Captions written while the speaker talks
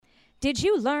Did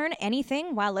you learn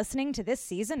anything while listening to this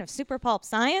season of Super Pulp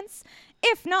Science?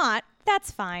 If not, that's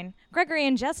fine. Gregory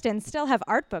and Justin still have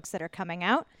art books that are coming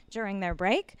out during their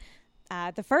break.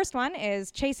 The first one is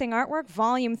Chasing Artwork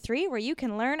Volume 3, where you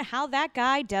can learn how that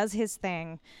guy does his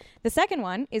thing. The second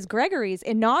one is Gregory's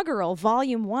inaugural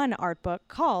Volume 1 art book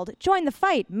called Join the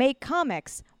Fight, Make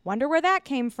Comics. Wonder where that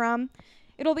came from.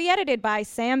 It'll be edited by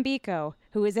Sam Biko,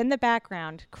 who is in the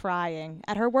background crying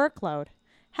at her workload.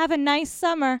 Have a nice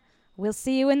summer. We'll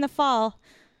see you in the fall.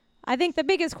 I think the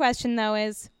biggest question, though,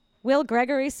 is, will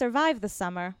Gregory survive the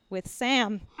summer with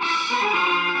Sam?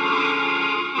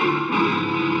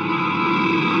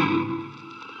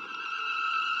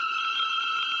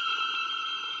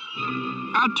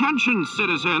 Attention,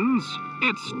 citizens.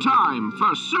 It's time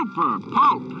for Super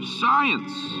Pulp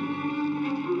Science.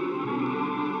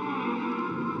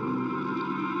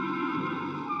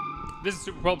 This is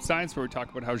Super Pulp Science, where we talk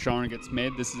about how genre gets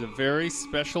made. This is a very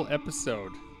special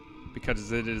episode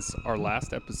because it is our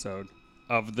last episode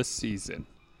of the season.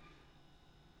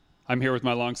 I'm here with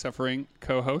my long-suffering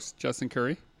co-host, Justin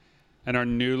Curry, and our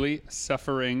newly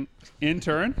suffering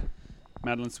intern,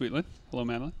 Madeline Sweetland. Hello,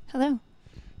 Madeline. Hello.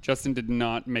 Justin did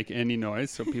not make any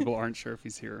noise, so people aren't sure if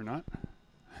he's here or not.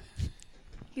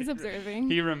 He's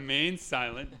observing. He remains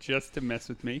silent just to mess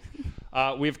with me.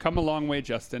 We've come a long way,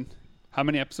 Justin. How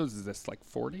many episodes is this? Like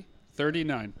 40?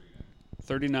 39.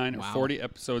 39 or 40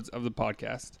 episodes of the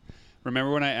podcast.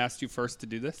 Remember when I asked you first to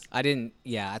do this? I didn't.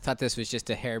 Yeah, I thought this was just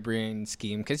a harebrained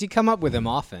scheme because you come up with them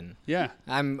often. Yeah.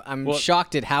 I'm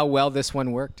shocked at how well this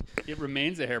one worked. It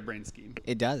remains a harebrained scheme.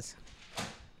 It does.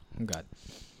 Oh, God.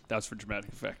 That was for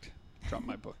dramatic effect. Drop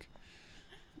my book.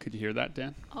 Could you hear that,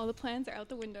 Dan? All the plans are out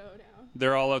the window now.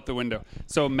 They're all out the window.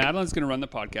 So Madeline's going to run the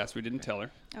podcast. We didn't tell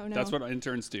her. Oh, no. That's what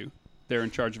interns do. They're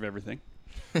in charge of everything.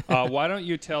 Why don't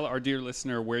you tell our dear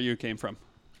listener where you came from?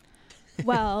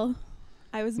 Well,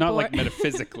 I was Not born. like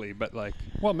metaphysically, but like,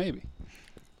 well, maybe.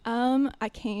 I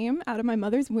came out of my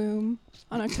mother's womb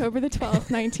on October the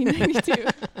 12th, 1992.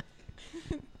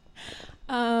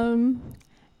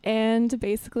 And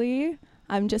basically,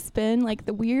 I've just been like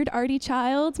the weird arty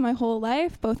child my whole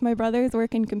life. Both my brothers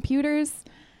work in computers,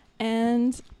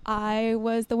 and I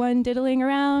was the one diddling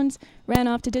around, ran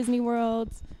off to Disney World,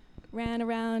 ran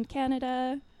around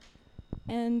Canada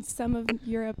and some of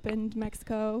Europe and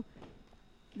Mexico.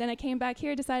 Then I came back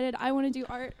here, decided I want to do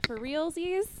art for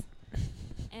realsies,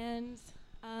 and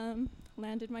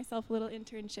landed myself a little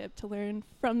internship to learn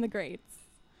from the greats.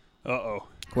 Uh-oh.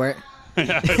 Where?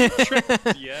 Yeah.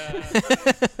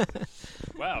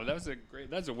 Wow,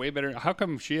 that's a way better. How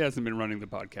come she hasn't been running the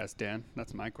podcast, Dan?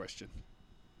 That's my question.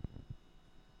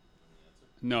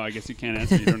 No, I guess you can't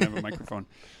answer. You don't have a microphone.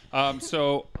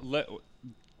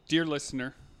 Dear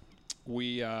listener,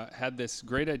 we had this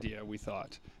great idea, we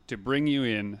thought, to bring you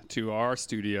in to our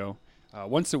studio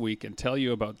once a week and tell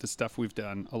you about the stuff we've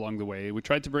done along the way. We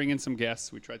tried to bring in some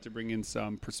guests. We tried to bring in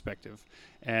some perspective.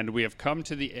 And we have come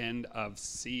to the end of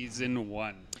season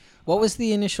 1. What was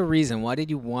the initial reason? Why did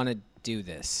you want to do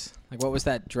this? Like, what was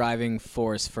that driving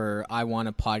force for I want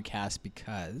a podcast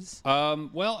because?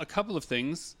 Well, a couple of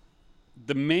things.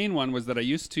 The main one was that I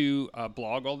used to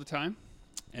blog all the time,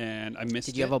 and I missed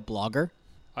it. Did you have a blogger?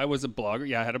 I was a blogger.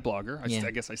 Yeah, I had a blogger. Yeah.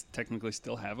 I guess I technically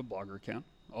still have a blogger account.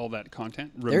 All that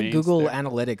content Their remains Google there.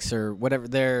 Analytics or whatever,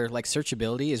 their like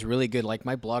searchability is really good. Like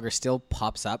my blogger still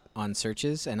pops up on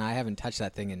searches, and I haven't touched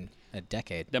that thing in a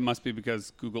decade. That must be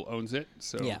because Google owns it,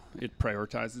 so Yeah. it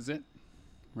prioritizes it,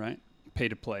 right? Pay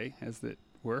to play, as it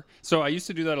were. So I used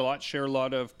to do that a lot, share a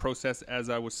lot of process as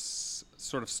I was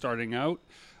sort of starting out,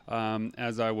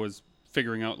 as I was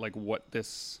figuring out like what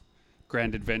this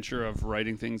grand adventure of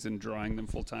writing things and drawing them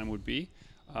full-time would be.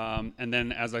 And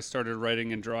then as I started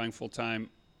writing and drawing full-time,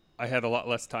 I had a lot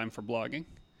less time for blogging.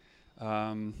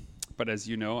 But as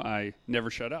you know, I never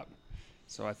shut up.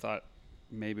 So I thought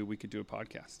maybe we could do a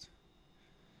podcast.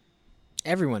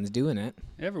 Everyone's doing it.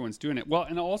 Everyone's doing it. Well,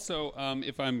 and also,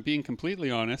 if I'm being completely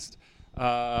honest,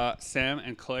 Sam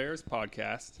and Claire's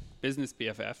podcast, Business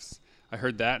BFFs, I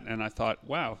heard that and I thought,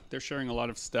 wow, they're sharing a lot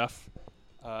of stuff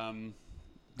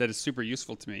that is super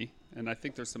useful to me. And I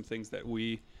think there's some things that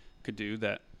we could do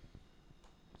that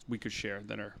we could share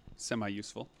that are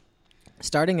semi-useful.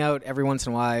 Starting out, every once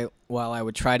in a while I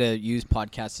would try to use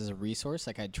podcasts as a resource.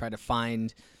 Like I'd try to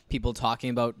find people talking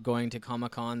about going to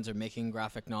Comic-Cons or making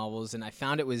graphic novels, and I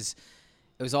found it was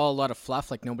all a lot of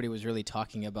fluff. Like nobody was really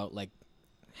talking about like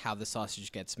how the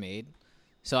sausage gets made.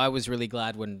 So I was really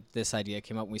glad when this idea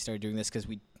came up and we started doing this, because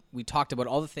we talked about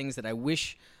all the things that I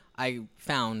wish I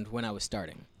found when I was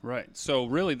starting. Right. So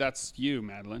really that's you,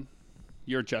 Madeline.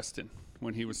 your Justin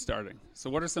when he was starting. So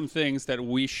what are some things that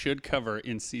we should cover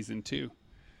in season 2?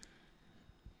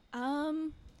 I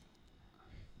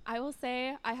will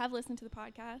say I have listened to the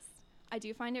podcast. I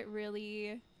do find it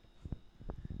really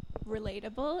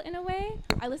relatable in a way.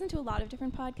 I listen to a lot of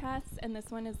different podcasts, and this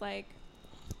one is like,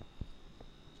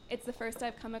 it's the first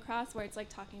I've come across where it's like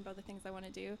talking about the things I want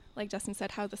to do. Like Justin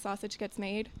said, how the sausage gets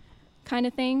made kind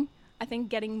of thing. I think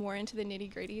getting more into the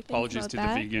nitty gritty things. Apologies about to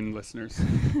that. the vegan listeners.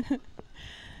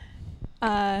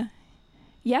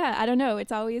 Yeah, I don't know.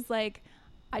 It's always like,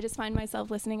 I just find myself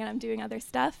listening and I'm doing other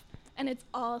stuff. And it's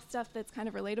all stuff that's kind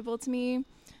of relatable to me,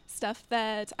 stuff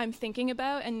that I'm thinking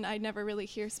about and I never really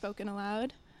hear spoken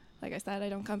aloud. Like I said, I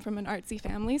don't come from an artsy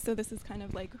family, so this is kind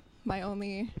of like my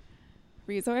only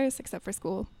resource except for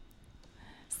school.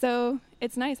 So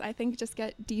it's nice. I think just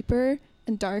get deeper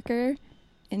and darker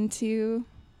into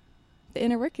the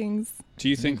inner workings. Do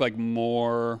you think like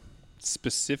more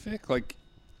specific? Like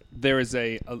there is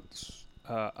a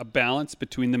balance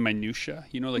between the minutia,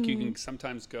 you know, like you can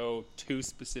sometimes go too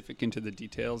specific into the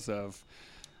details of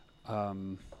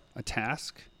a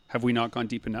task. Have we not gone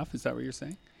deep enough? Is that what you're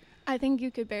saying? I think you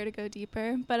could bear to go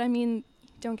deeper, but I mean,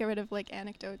 don't get rid of like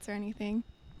anecdotes or anything.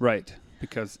 Right,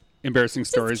 because embarrassing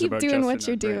stories Just keep about doing Justin what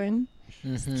you're are great. doing.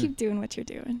 Just keep doing what you're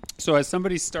doing. So as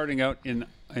somebody starting out in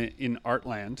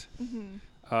Artland,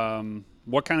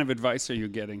 what kind of advice are you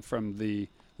getting from the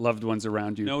loved ones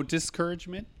around you? No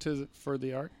discouragement for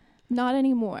the art? Not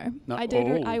anymore. Not- I did.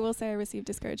 oh. I will say I received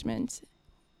discouragement.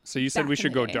 So you said Back we in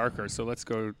should the go day. darker. So let's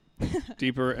go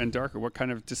deeper and darker. What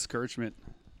kind of discouragement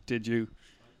did you?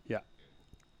 Yeah.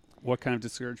 What kind of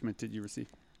discouragement did you receive?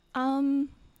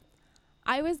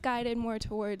 I was guided more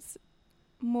towards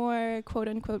more quote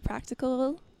unquote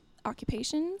practical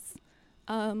occupations.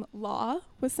 Law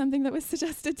was something that was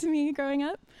suggested to me growing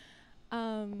up.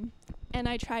 And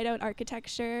I tried out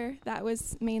architecture. That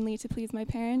was mainly to please my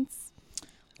parents.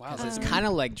 Wow. So it's kind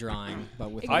of like drawing,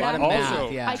 but with I a lot of Exactly. math.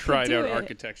 also Yeah. I could tried do out it.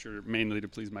 architecture mainly to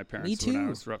please my parents Me when I too.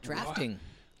 was Drafting.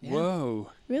 Yeah.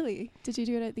 Whoa. Really? Did you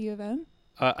do it at the U of M?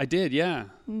 I did, yeah.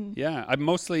 Yeah. I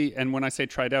mostly, and when I say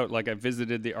tried out, like I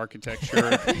visited the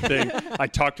architecture thing. I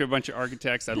talked to a bunch of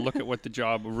architects. I look at what the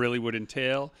job really would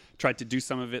entail. Tried to do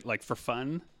some of it like for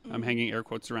fun. I'm hanging air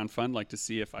quotes around fun, like to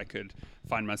see if I could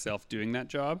find myself doing that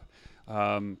job.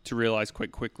 To realize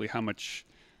quite quickly how much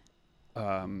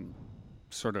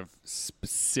sort of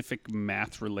specific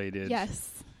math related.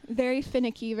 Yes. Very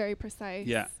finicky, very precise.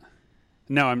 Yeah.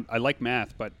 No, I like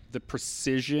math, but the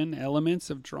precision elements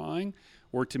of drawing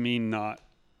were to me not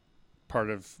part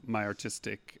of my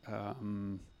artistic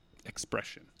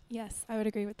expression. Yes, I would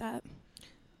agree with that.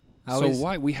 So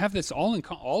why we have this all in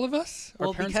all of us? Our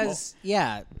Well, parents because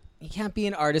you can't be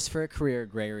an artist for a career,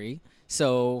 Gregory.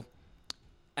 So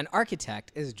an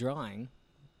architect is drawing,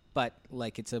 but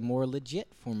like it's a more legit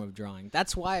form of drawing.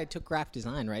 That's why I took graphic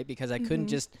design, right? Because I couldn't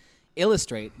just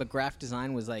illustrate, but graphic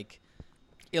design was like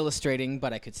illustrating,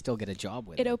 but I could still get a job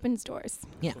with it. It opens doors.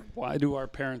 Yeah. why do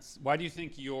you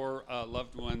think your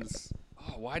loved ones,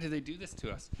 why do they do this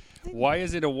to us? Why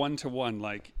is it a one-to-one?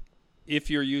 Like if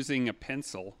you're using a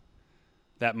pencil,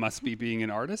 that must be being an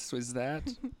artist? Is that?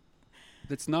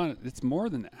 It's not, it's more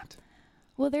than that.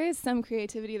 Well, there is some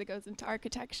creativity that goes into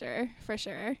architecture, for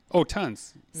sure. Oh,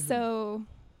 tons. So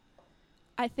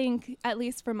I think, at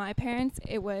least for my parents,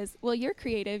 it was, well, you're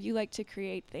creative. You like to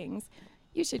create things.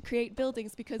 You should create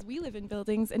buildings because we live in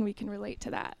buildings and we can relate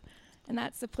to that. And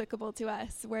that's applicable to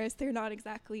us, whereas they're not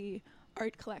exactly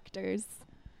art collectors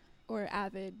or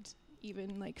avid,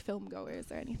 even like film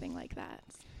goers or anything like that.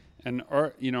 And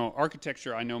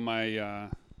architecture. I know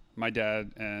my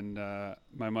dad and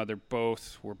my mother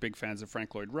both were big fans of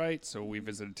Frank Lloyd Wright, so we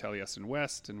visited Taliesin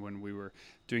West. And when we were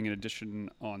doing an addition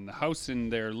on the house in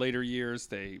their later years,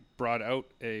 they brought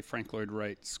out a Frank Lloyd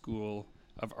Wright School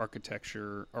of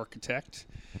Architecture architect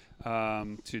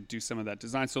to do some of that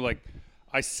design. So like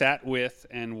I sat with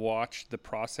and watched the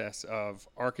process of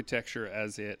architecture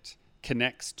as it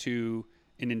connects to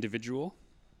an individual,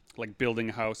 like building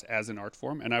a house as an art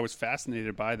form. And I was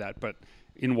fascinated by that. But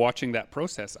in watching that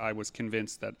process, I was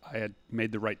convinced that I had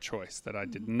made the right choice, that I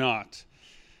did not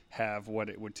have what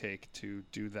it would take to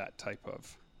do that type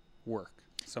of work.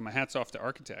 So my hat's off to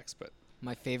architects, but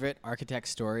My favorite architect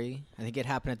story, I think it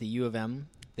happened at the U of M.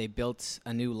 They built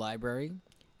a new library,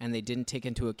 and they didn't take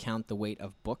into account the weight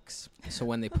of books. So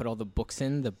when they put all the books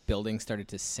in, the building started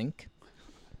to sink.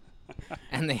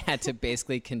 And they had to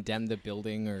basically condemn the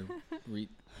building or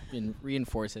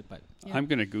reinforce it. But yeah. I'm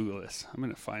going to Google this. I'm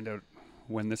going to find out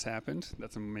when this happened.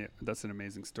 That's an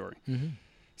amazing story. Mm-hmm.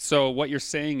 So what you're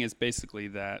saying is basically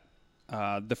that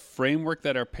the framework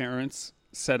that our parents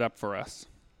set up for us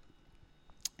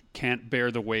can't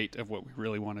bear the weight of what we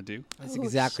really want to do. That's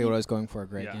exactly what I was going for,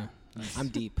 Greg. Yeah. Yeah. I'm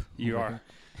deep. You over are. here.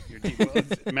 You're deep.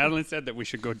 Well, Madeline said that we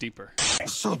should go deeper.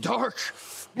 So dark.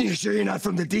 You sure you're not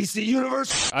from the DC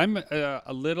universe? I'm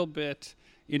a little bit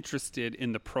interested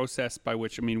in the process by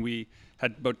which, I mean, we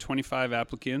had about 25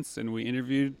 applicants and we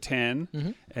interviewed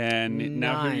 10, and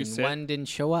now here you 9. said, One didn't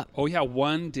show up. oh yeah,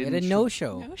 one We didn't. had a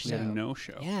no-show. We had a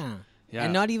no-show. Yeah. Yeah.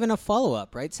 And not even a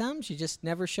follow-up, right, Sam? She just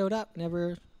never showed up,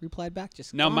 never replied back.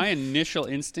 Just Now, gone. my initial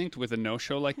instinct with a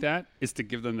no-show like that is to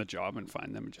give them the job and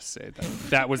find them and just say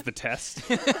that was the test.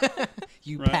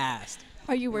 You Right. passed.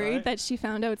 Are you worried Right. that she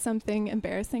found out something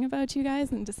embarrassing about you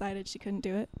guys and decided she couldn't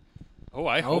do it? Oh,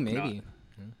 I hope maybe. not.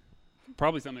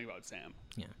 Probably something about Sam.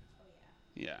 Yeah.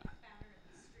 Yeah.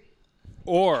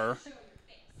 Or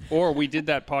we did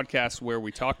that podcast where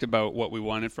we talked about what we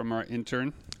wanted from our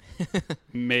intern.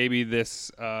 Maybe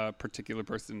this particular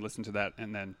person listened to that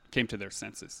and then came to their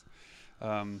senses.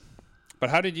 But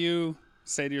how did you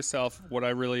say to yourself,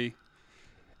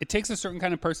 it takes a certain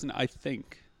kind of person, I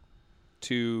think,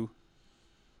 to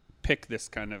pick this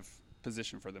kind of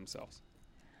position for themselves?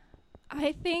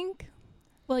 I think,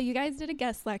 well, you guys did a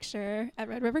guest lecture at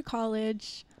Red River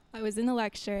College. I was in the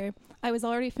lecture. I was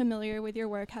already familiar with your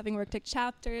work, having worked at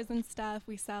chapters and stuff.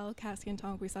 We sell Cask and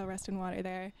Tonk. We sell Rest and Water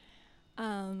there.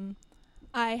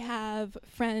 I have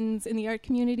friends in the art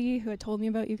community who had told me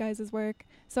about you guys' work,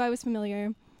 so I was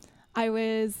familiar. I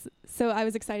was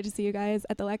excited to see you guys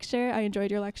at the lecture. I enjoyed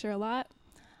your lecture a lot.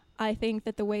 I think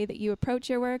that the way that you approach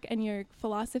your work and your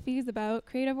philosophies about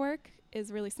creative work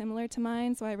is really similar to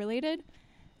mine, so I related.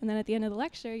 And then at the end of the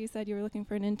lecture, you said you were looking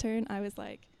for an intern. I was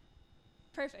like,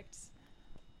 perfect.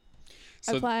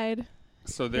 So Applied.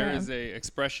 So there Yeah. is a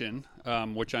expression,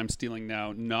 which I'm stealing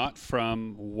now, not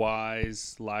from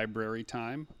Wise Library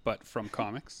Time, but from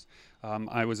comics.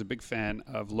 I was a big fan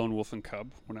of Lone Wolf and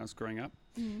Cub when I was growing up.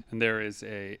 And there is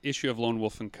a issue of Lone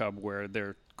Wolf and Cub where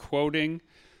they're quoting,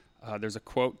 there's a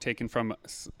quote taken from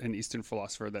an Eastern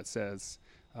philosopher that says,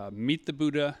 meet the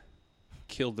Buddha,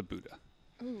 kill the Buddha.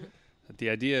 The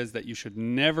idea is that you should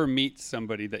never meet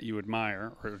somebody that you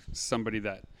admire or somebody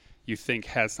that you think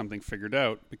has something figured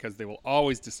out, because they will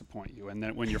always disappoint you. And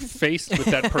then when you're faced with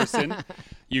that person,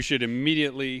 you should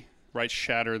immediately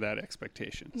shatter that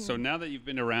expectation. So now that you've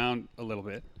been around a little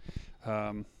bit,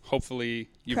 hopefully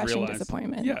you've Crushing realized,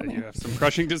 disappointment. yeah, you have some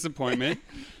crushing disappointment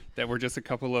that we're just a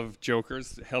couple of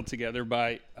jokers held together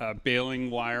by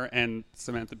baling wire and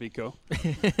Samantha Biko.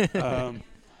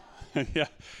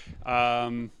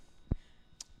 Yeah.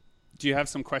 Do you have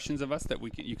some questions of us that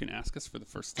you can ask us for the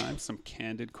first time? Some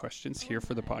candid questions here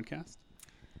for the podcast?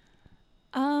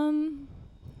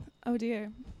 Oh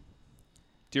dear.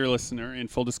 Dear listener, in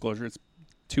full disclosure, it's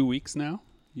 2 weeks now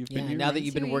you've been Yeah, here. now right? that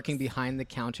you've 2 been working weeks. behind the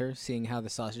counter, seeing how the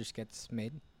sausage gets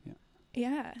made.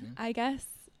 Yeah, I guess.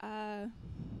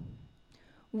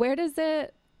 Where does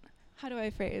it, how do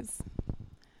I phrase?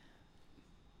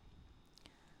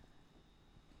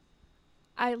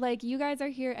 You guys are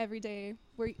here every day,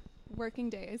 working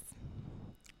days.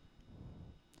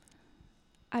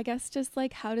 I guess just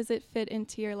how does it fit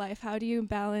into your life? How do you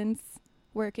balance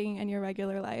working and your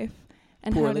regular life?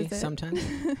 And Poorly how does it sometimes.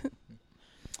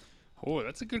 Oh,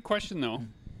 that's a good question, though.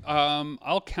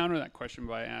 I'll counter that question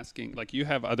by asking, you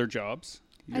have other jobs.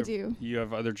 do. You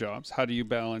have other jobs. How do you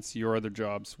balance your other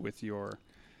jobs with your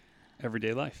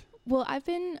everyday life? Well, I've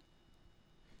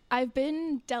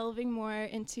been delving more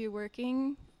into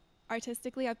working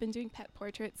artistically. I've been doing pet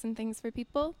portraits and things for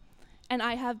people, and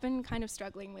I have been kind of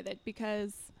struggling with it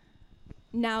because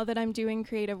now that I'm doing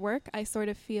creative work, I sort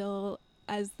of feel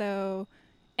as though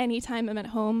anytime I'm at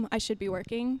home, I should be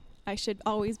working. I should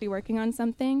always be working on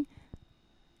something.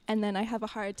 And then I have a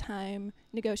hard time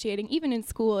negotiating. Even in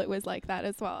school, it was like that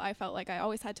as well. I felt like I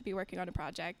always had to be working on a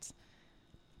project.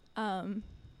 Are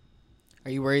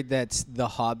you worried that the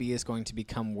hobby is going to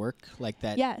become work? Like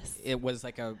that Yes. it was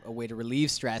like a way to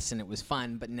relieve stress and it was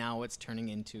fun, but now it's turning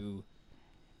into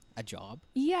a job?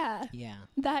 Yeah. Yeah.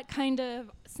 That kind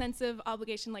of sense of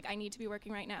obligation, I need to be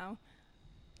working right now.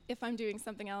 If I'm doing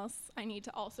something else, I need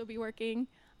to also be working.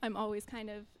 I'm always kind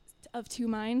of two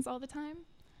minds all the time.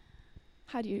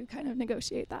 How do you kind of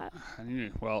negotiate that?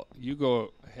 Well, you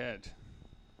go ahead.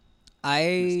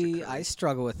 Mr. I Curry.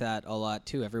 struggle with that a lot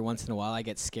too. Every once in a while I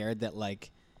get scared that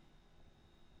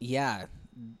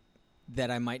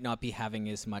that I might not be having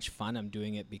as much fun. I'm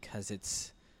doing it because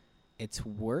it's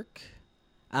work.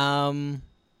 I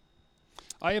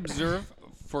observe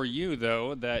for you,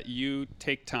 though, that you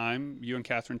and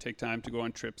Catherine take time to go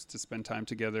on trips, to spend time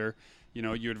together.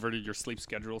 You adverted your sleep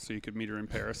schedule so you could meet her in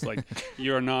Paris.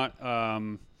 You're not,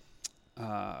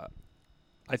 I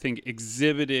think,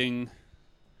 exhibiting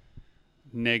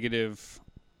negative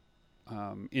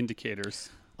indicators.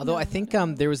 Although I think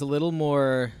there was a little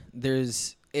more.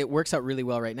 It works out really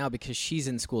well right now because she's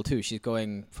in school too. She's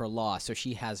going for law, so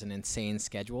she has an insane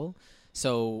schedule.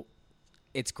 So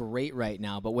it's great right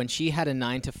now. But when she had a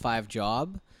 9-to-5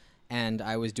 job, and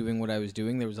I was doing what I was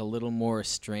doing, there was a little more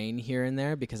strain here and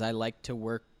there because I like to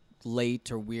work late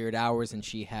or weird hours, and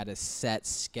she had a set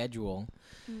schedule.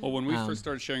 Well, when we first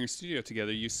started sharing a studio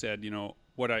together, you said,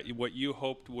 what you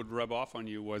hoped would rub off on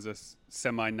you was a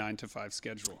semi 9-to-5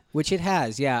 schedule. Which it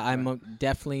has, yeah. I'm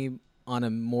definitely on a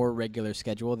more regular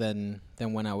schedule than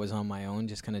when I was on my own,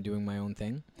 just kind of doing my own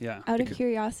thing. Yeah. Out of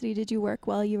curiosity, did you work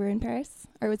while you were in Paris,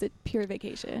 or was it pure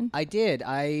vacation? I did.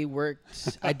 I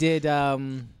worked. I did a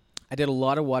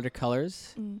lot of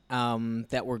watercolors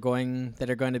that are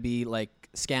going to be like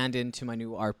scanned into my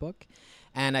new art book.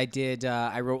 And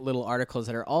I wrote little articles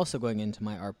that are also going into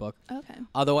my art book. Okay.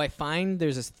 Although I find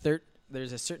there's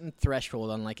a certain threshold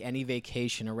on like any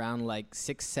vacation around like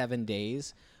 6-7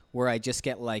 days where I just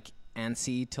get like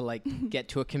antsy to like get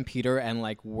to a computer and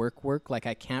like work. Like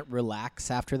I can't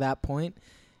relax after that point.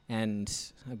 And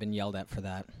I've been yelled at for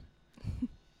that.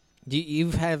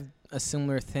 You've had a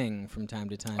similar thing from time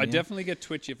to time. I definitely get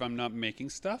twitchy if I'm not making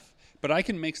stuff, but I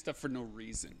can make stuff for no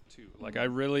reason too. Like I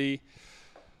really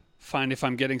find if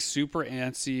I'm getting super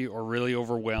antsy or really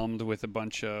overwhelmed with a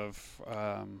bunch of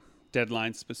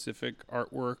deadline specific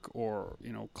artwork or,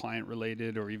 client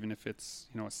related, or even if it's,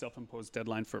 a self-imposed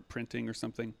deadline for printing or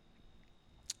something,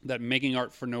 that making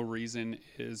art for no reason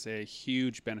is a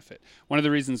huge benefit. One of the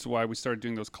reasons why we started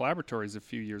doing those collaboratories a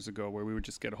few years ago, where we would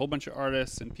just get a whole bunch of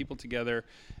artists and people together,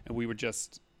 and we would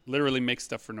just literally make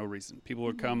stuff for no reason. People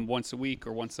would come once a week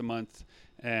or once a month,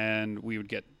 and we would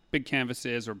get big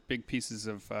canvases or big pieces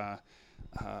of,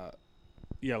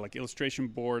 like illustration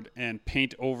board, and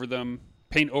paint over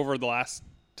the last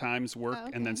time's work,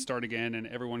 and then start again, and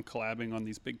everyone collabing on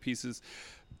these big pieces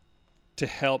to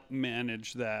help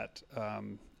manage that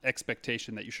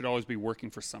expectation that you should always be working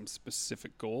for some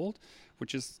specific goal,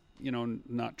 which is,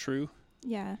 not true.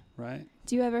 Yeah. Right.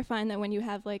 Do you ever find that when you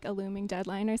have like a looming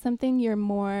deadline or something, you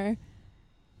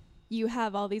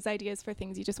have all these ideas for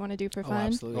things you just want to do for fun?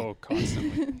 Absolutely. Oh,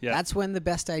 constantly. Yeah. That's when the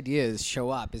best ideas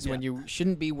show up, when you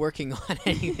shouldn't be working on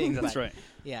anything. That's right.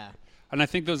 Yeah. And I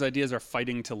think those ideas are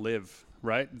fighting to live,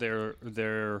 right?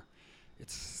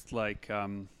 It's like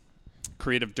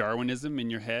creative Darwinism in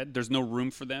your head. There's no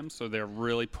room for them, so they're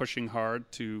really pushing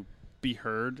hard to be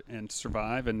heard and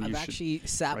survive. And I've actually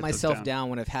sat myself down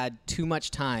when I've had too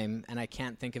much time and I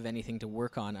can't think of anything to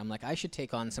work on. I'm like, I should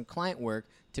take on some client work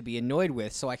to be annoyed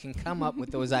with so I can come up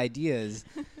with those ideas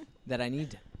that I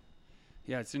need.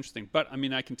 Yeah, it's interesting. But,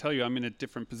 I can tell you I'm in a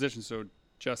different position. So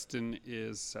Justin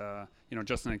is,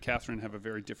 Justin and Catherine have a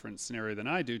very different scenario than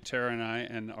I do. Tara and I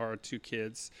and our 2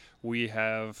 kids, we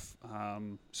have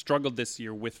struggled this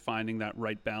year with finding that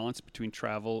right balance between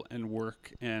travel and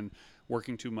work, and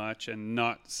working too much and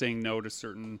not saying no to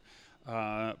certain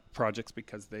projects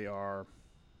because they are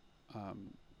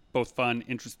both fun,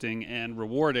 interesting, and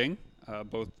rewarding,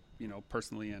 both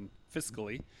personally and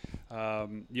fiscally.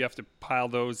 You have to pile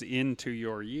those into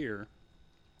your year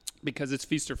because it's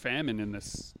feast or famine in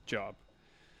this job.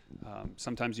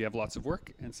 Sometimes you have lots of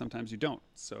work and sometimes you don't,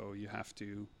 so you have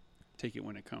to take it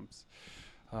when it comes.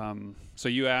 So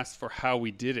you asked for how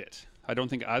we did it. I don't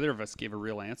think either of us gave a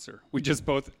real answer. We just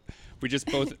both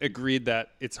agreed that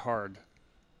it's hard.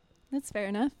 That's fair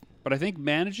enough. But I think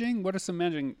what are some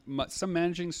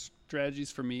managing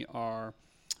strategies for me are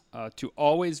to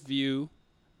always view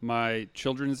my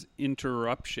children's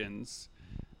interruptions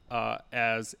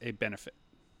as a benefit.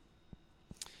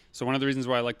 So one of the reasons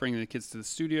why I like bringing the kids to the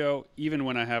studio, even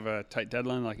when I have a tight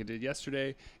deadline like I did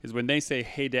yesterday, is when they say,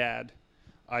 "Hey, Dad,"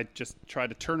 I just try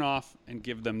to turn off and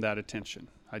give them that attention.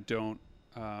 I don't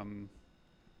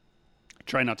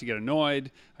try not to get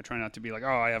annoyed. I try not to be like,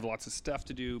 "Oh, I have lots of stuff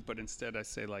to do," but instead I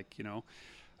say, like,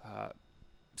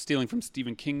 stealing from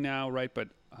Stephen King now, right? But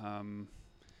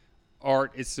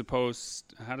art is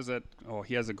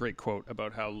he has a great quote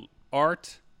about how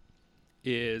art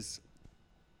is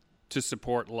to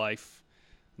support life,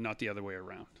 not the other way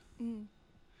around.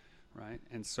 Right?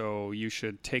 And so you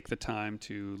should take the time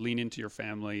to lean into your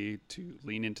family, to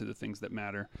lean into the things that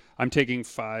matter. I'm taking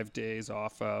 5 days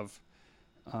off of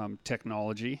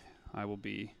technology. I will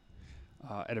be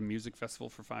at a music festival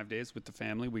for 5 days with the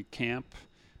family. We camp.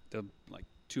 The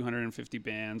 250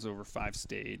 bands over 5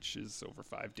 stages over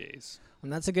 5 days.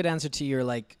 And that's a good answer to your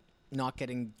not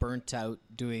getting burnt out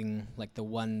doing the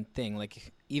one thing.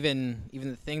 Even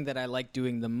the thing that I like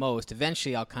doing the most,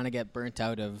 eventually I'll kind of get burnt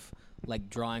out of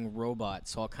drawing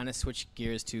robots. So I'll kind of switch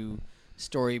gears to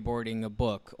storyboarding a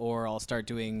book, or I'll start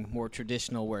doing more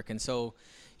traditional work. And so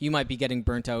you might be getting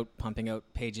burnt out pumping out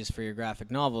pages for your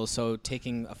graphic novel. So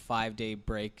taking a 5-day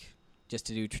break just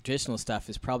to do traditional stuff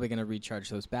is probably going to recharge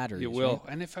those batteries. It will.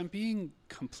 right? And if I'm being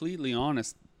completely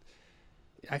honest,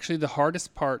 actually the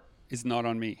hardest part is not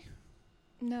on me.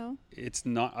 No. It's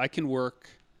not. I can work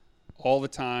all the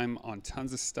time on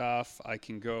tons of stuff. I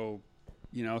can go,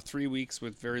 3 weeks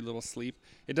with very little sleep.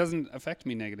 It doesn't affect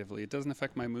me negatively. It doesn't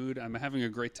affect my mood. I'm having a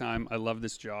great time. I love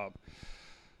this job.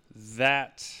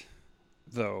 That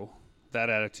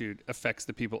attitude affects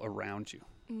the people around you,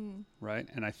 right?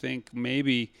 And I think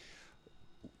maybe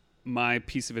my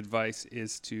piece of advice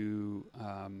is to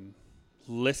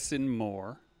listen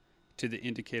more to the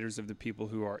indicators of the people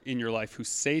who are in your life, who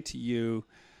say to you,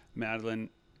 Madeline,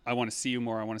 I want to see you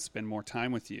more. I want to spend more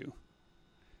time with you.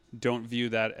 Don't view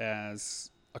that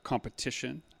as a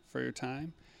competition for your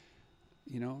time.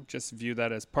 Just view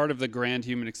that as part of the grand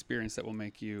human experience that will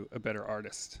make you a better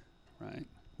artist, right?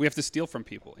 We have to steal from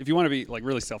people. If you want to be like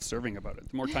really self-serving about it,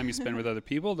 the more time you spend with other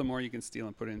people, the more you can steal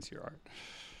and put it into your art.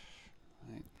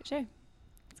 Right? For sure.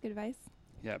 That's good advice.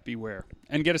 Yeah, beware.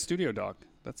 And get a studio dog.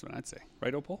 That's what I'd say.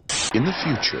 Right, Opal? In the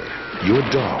future, your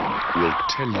dog will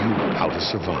tell you how to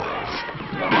survive.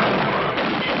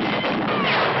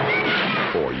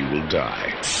 Or you will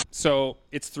die. So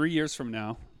it's 3 years from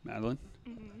now, Madeline.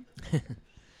 Mm-hmm.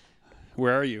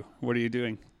 Where are you? What are you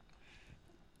doing?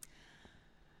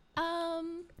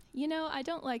 I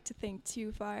don't like to think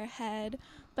too far ahead,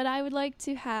 but I would like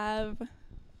to have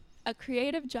a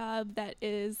creative job that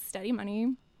is steady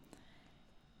money,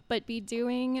 but be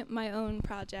doing my own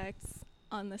projects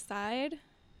on the side,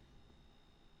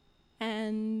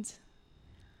 and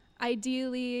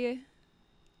ideally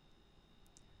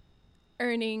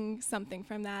earning something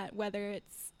from that, whether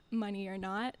it's money or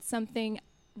not, something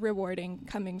rewarding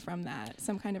coming from that,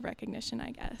 some kind of recognition,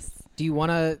 I guess. Do you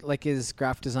want to, is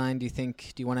graphic design, do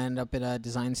you want to end up at a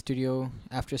design studio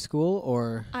after school,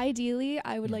 or? Ideally,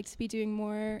 I would like to be doing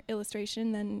more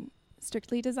illustration than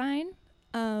strictly design.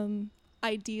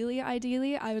 Ideally,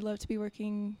 I would love to be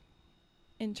working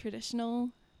in traditional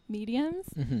mediums.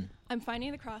 Mm-hmm. I'm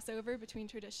finding the crossover between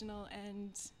traditional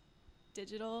and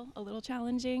digital a little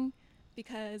challenging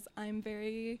because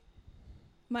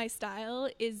my style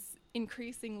is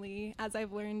increasingly, as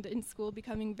I've learned in school,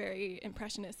 becoming very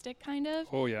impressionistic kind of.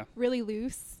 Oh, yeah. Really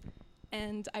loose.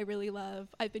 And I've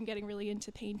been getting really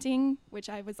into painting, which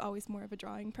I was always more of a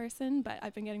drawing person, but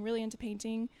I've been getting really into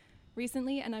painting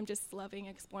recently, and I'm just loving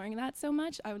exploring that so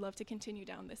much. I would love to continue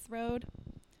down this road,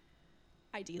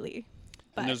 ideally.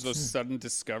 And there's those sudden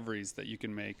discoveries that you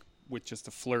can make with just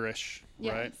a flourish,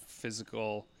 right?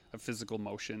 A physical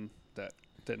motion that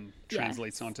then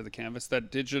translates onto the canvas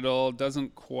that digital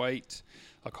doesn't quite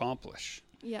accomplish.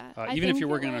 Yeah. Even if you're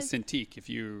working on a Cintiq, if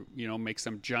you make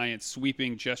some giant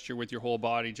sweeping gesture with your whole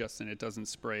body, Justin, it doesn't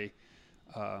spray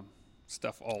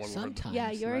stuff all over. Sometimes.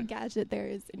 Yeah, your gadget there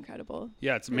is incredible.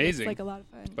 Yeah, it's amazing. It's like a lot of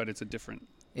fun. But it's a different.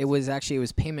 It was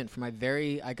payment for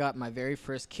I got my very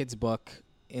first kids book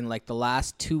in the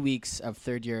last 2 weeks of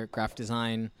third year graphic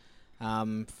design.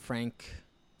 Frank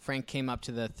came up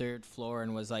to the third floor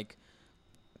and was like,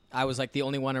 I was the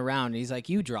only one around. And he's like,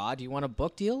 you draw, do you want a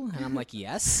book deal? And I'm like,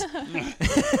 yes. Do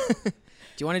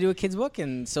you want to do a kid's book?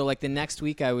 And so the next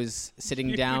week I was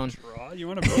sitting down. Draw? You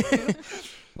want a book deal?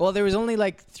 Well, there was only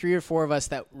 3 or 4 of us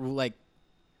that were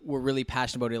really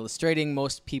passionate about illustrating.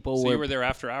 Most people So you were there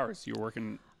after hours. You were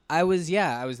working. I was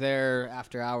there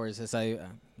after hours as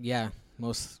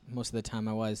most of the time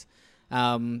I was.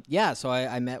 So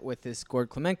I met with this Gord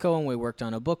Klemenko and we worked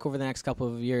on a book over the next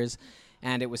couple of years.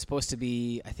 And it was supposed to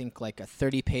be, I think, a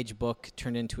 30-page book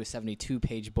turned into a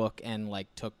 72-page book and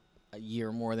took a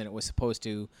year more than it was supposed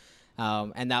to.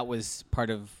 And that was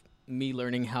part of me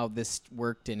learning how this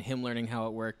worked and him learning how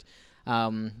it worked.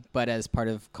 But as part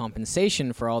of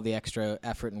compensation for all the extra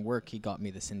effort and work, he got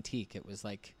me the Cintiq. It was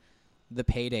the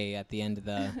payday at the end of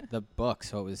the book,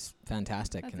 so it was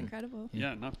fantastic. That's incredible.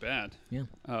 Yeah, not bad. Yeah.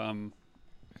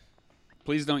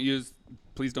 Please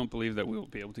don't believe that we will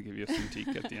be able to give you a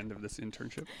Cintiq at the end of this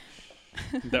internship.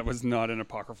 That was not an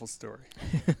apocryphal story.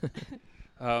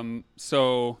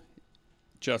 So,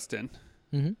 Justin.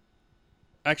 Mm-hmm.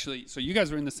 Actually, so you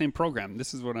guys were in the same program.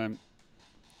 This is what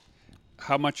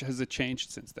how much has it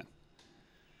changed since then?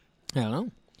 I don't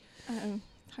know.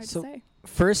 Hard to say.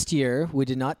 First year, we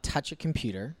did not touch a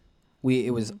computer.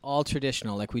 It was all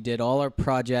traditional. We did all our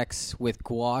projects with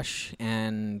gouache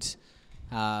and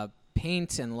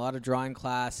paint and a lot of drawing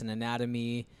class and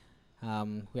anatomy.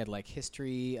 We had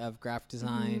history of graphic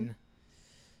design.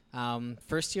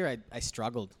 First year I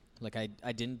struggled Like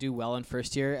I didn't do well in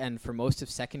first year, and for most of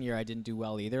second year I didn't do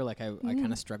well either. Like I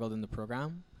kind of struggled in the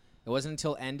program. It wasn't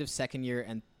until end of second year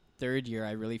and third year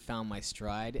I really found my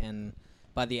stride, and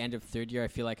by the end of third year I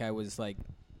feel like I was like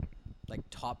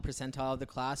top percentile of the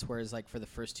class, whereas like for the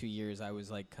first 2 years I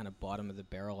was like kind of bottom of the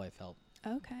barrel, I felt.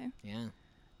 Okay. Yeah.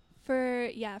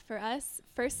 For us,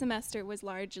 first semester was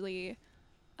largely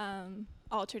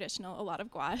all traditional, a lot of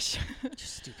gouache.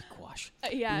 Just stupid gouache.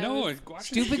 Yeah. No, gouache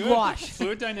Stupid is good. gouache.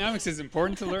 Fluid dynamics is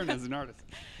important to learn as an artist.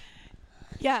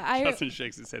 Yeah, Justin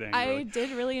shakes his head angrily. I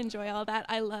did really enjoy all that.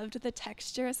 I loved the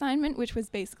texture assignment, which was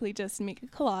basically just make a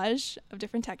collage of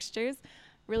different textures.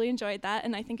 Really enjoyed that,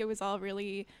 and I think it was all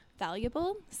really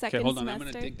valuable. Second hold on. semester.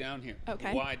 I'm going to dig down here.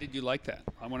 Okay. Why did you like that?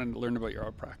 I want to learn about your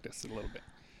art practice a little bit.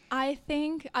 I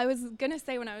think I was going to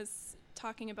say when I was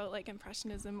talking about like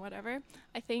impressionism, whatever,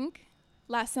 I think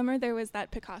last summer there was that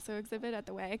Picasso exhibit at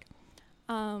the WAG.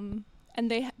 And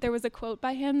there was a quote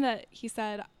by him that he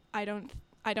said, I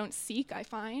don't seek, I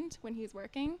find when he's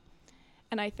working.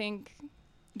 And I think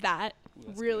that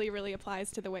really applies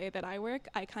to the way that I work.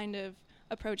 I kind of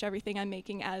approach everything I'm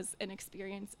making as an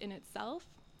experience in itself.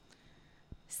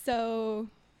 So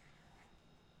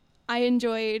I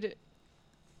enjoy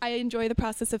the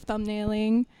process of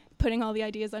thumbnailing, putting all the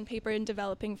ideas on paper and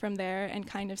developing from there and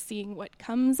kind of seeing what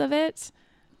comes of it,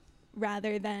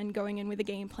 rather than going in with a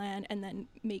game plan and then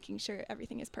making sure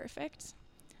everything is perfect.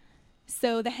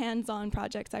 So the hands-on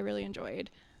projects I really enjoyed.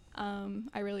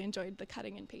 I really enjoyed the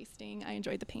cutting and pasting. I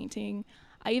enjoyed the painting.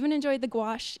 I even enjoyed the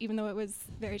gouache, even though it was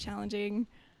very challenging.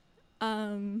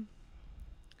 And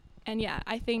yeah,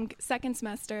 I think second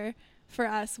semester for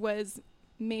us was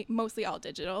mostly all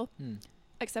digital,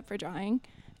 except for drawing.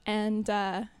 And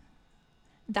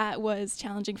that was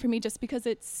challenging for me just because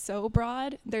it's so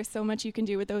broad. There's so much you can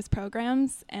do with those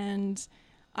programs, and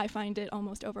I find it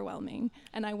almost overwhelming.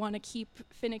 And I want to keep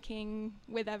finicking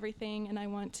with everything, and I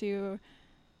want to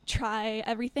try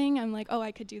everything. I'm like, oh,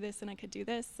 I could do this, and I could do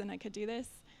this, and I could do this.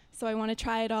 So I want to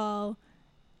try it all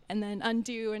and then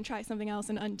undo and try something else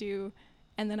and undo.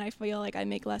 And then I feel like I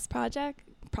make less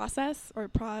progress.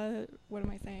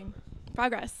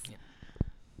 Yeah.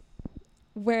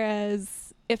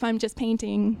 Whereas if I'm just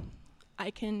painting,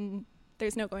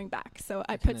 there's no going back. So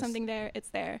I put something there, it's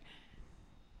there,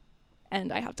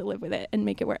 and I have to live with it and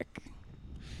make it work.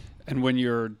 And when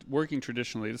you're working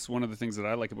traditionally, this is one of the things that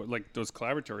I like about like those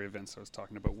collaboratory events I was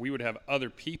talking about. We would have other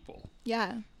people.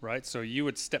 Yeah. Right? So you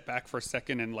would step back for a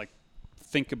second and like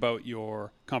think about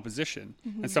your composition,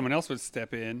 Mm-hmm. and someone else would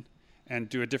step in and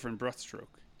do a different brushstroke.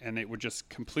 And it would just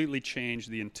completely change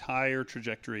the entire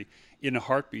trajectory in a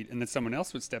heartbeat. And then someone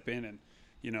else would step in and,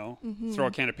 throw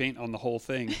a can of paint on the whole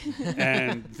thing.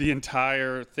 And the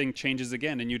entire thing changes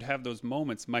again. And you'd have those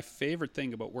moments. My favorite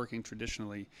thing about working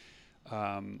traditionally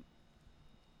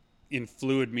in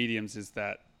fluid mediums is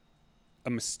that a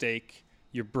mistake,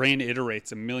 your brain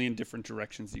iterates a million different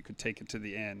directions you could take it to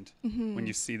the end when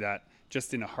you see that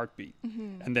just in a heartbeat.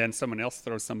 And then someone else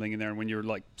throws something in there, and when you're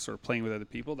like sort of playing with other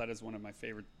people, that is one of my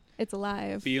favorite It's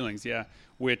alive. feelings. Yeah,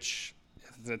 which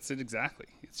that's it exactly.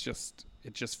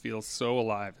 It just feels so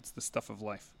alive. It's the stuff of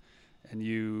life.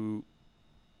 And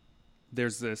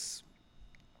there's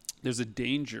a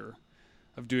danger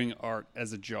of doing art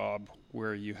as a job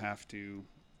where you have to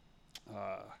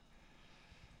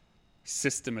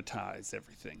systematize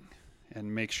everything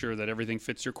and make sure that everything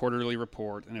fits your quarterly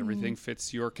report and everything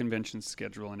fits your convention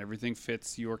schedule and everything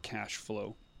fits your cash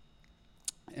flow.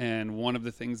 And one of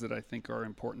the things that I think are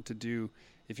important to do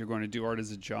if you're going to do art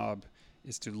as a job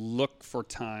is to look for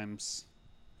times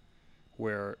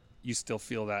where you still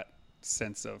feel that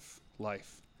sense of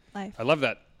life. I love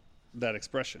that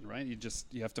expression, right?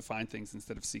 You have to find things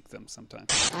instead of seek them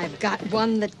sometimes. I've got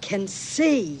one that can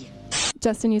see.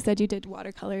 Justin, you said you did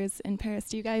watercolors in Paris.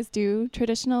 Do you guys do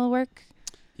traditional work?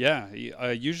 Yeah,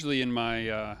 usually in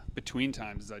my between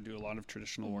times, I do a lot of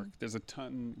traditional work. There's a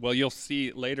ton. Well, you'll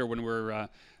see later when we're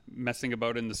messing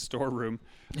about in the storeroom.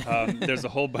 There's a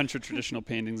whole bunch of traditional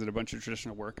paintings and a bunch of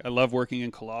traditional work. I love working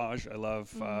in collage. I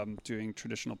love doing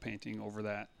traditional painting over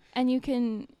that.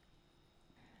 And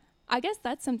I guess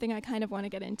that's something I kind of want to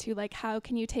get into. Like, how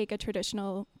can you take a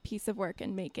traditional piece of work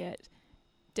and make it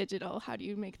digital? How do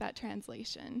you make that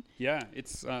translation? Yeah,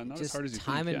 it's not just as hard as you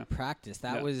time think. and practice.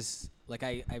 That was like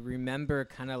I remember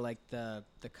kind of like the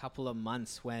couple of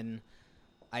months when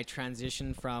I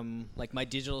transitioned from like my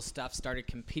digital stuff started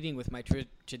competing with my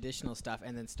traditional stuff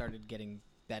and then started getting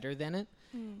better than it.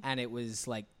 And it was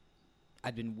like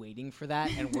I'd been waiting for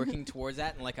that and working towards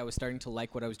that, and like I was starting to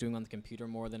like what I was doing on the computer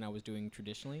more than I was doing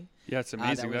traditionally. Yeah, it's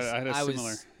amazing. I had a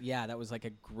similar. That was like a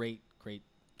great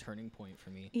turning point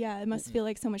for me. Yeah, it must feel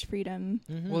like so much freedom.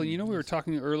 Well, we were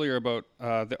talking earlier about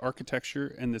the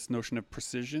architecture and this notion of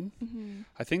precision.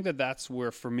 I think that's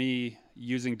where, for me,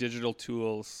 using digital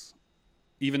tools,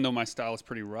 even though my style is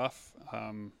pretty rough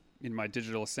in my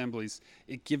digital assemblies,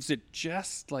 it gives it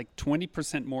just like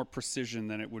 20% more precision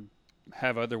than it would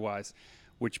have otherwise,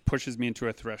 which pushes me into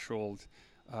a threshold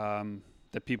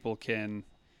that people can,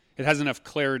 it has enough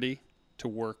clarity to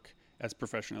work as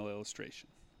professional illustration,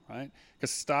 right?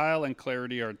 Because style and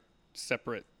clarity are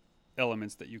separate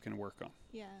elements that you can work on.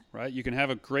 Yeah. Right? You can have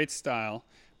a great style,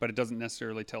 but it doesn't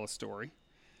necessarily tell a story,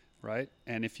 right?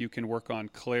 And if you can work on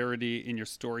clarity in your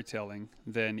storytelling,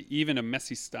 then even a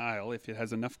messy style, if it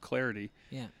has enough clarity,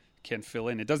 can fill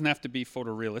in. It doesn't have to be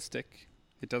photorealistic.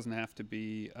 It doesn't have to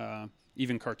be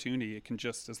even cartoony. It can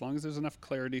just, as long as there's enough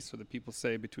clarity so that people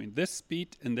say between this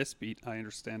beat and this beat, I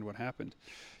understand what happened,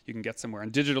 you can get somewhere.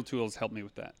 And digital tools help me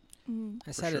with that.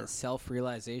 I said it's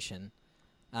self-realization.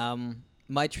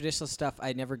 My traditional stuff,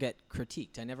 I never get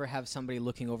critiqued. I never have somebody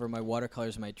looking over my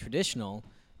watercolors, my traditional,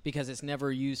 because it's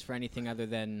never used for anything other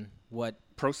than what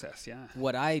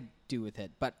I do with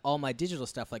it. But all my digital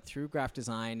stuff, like through graphic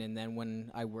design, and then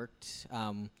when I worked,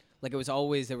 like it was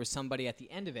always, there was somebody at the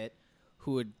end of it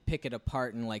who would pick it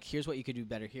apart and like, here's what you could do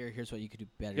better here, here's what you could do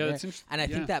better there. That's interesting. And I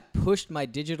think that pushed my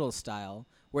digital style,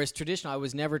 whereas traditional, I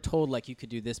was never told like you could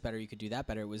do this better, you could do that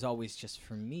better. It was always just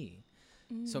for me.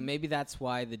 So maybe that's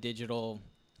why the digital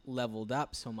leveled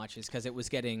up so much, is because it was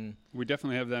getting... We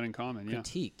definitely have that in common,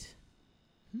 critiqued.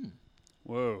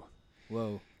 Whoa.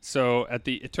 So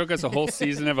it took us a whole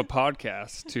season of a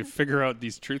podcast to figure out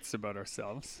these truths about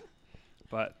ourselves.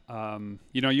 But,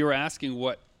 you were asking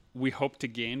what we hope to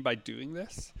gain by doing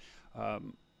this.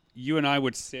 You and I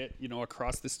would sit,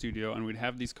 across the studio, and we'd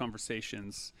have these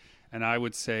conversations, and I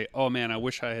would say, oh man, I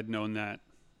wish I had known that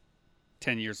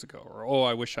 10 years ago, or, oh,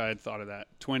 I wish I had thought of that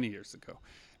 20 years ago.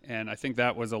 And I think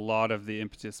that was a lot of the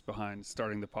impetus behind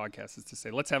starting the podcast, is to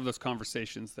say, let's have those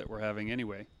conversations that we're having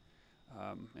anyway.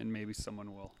 And maybe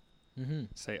someone will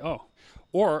say, oh,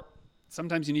 or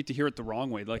sometimes you need to hear it the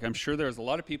wrong way. Like, I'm sure there's a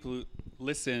lot of people who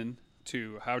listen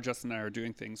to how Justin and I are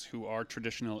doing things who are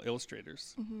traditional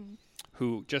illustrators,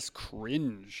 who just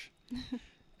cringe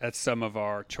at some of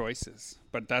our choices.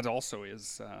 But that also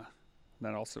is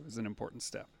an important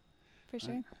step. For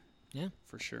sure. Right? Yeah.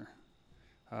 For sure.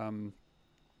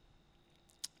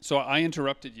 So I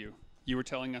interrupted you. You were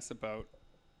telling us about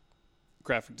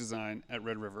graphic design at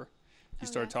Red River. You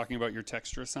started talking about your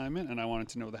texture assignment, and I wanted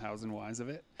to know the hows and whys of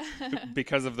it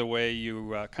because of the way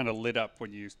you kind of lit up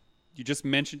when you just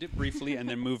mentioned it briefly and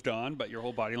then moved on, but your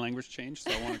whole body language changed.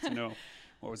 So I wanted to know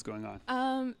what was going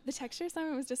on. The texture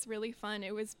assignment was just really fun.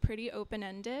 It was pretty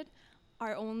open-ended.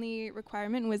 Our only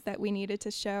requirement was that we needed to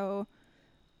show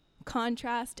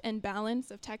contrast and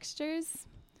balance of textures.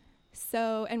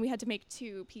 And we had to make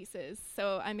 2 pieces.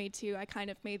 So I made 2. I kind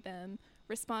of made them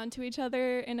respond to each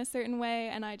other in a certain way,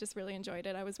 and I just really enjoyed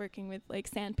it. I was working with like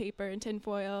sandpaper and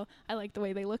tinfoil. I liked the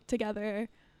way they looked together.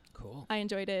 Cool. I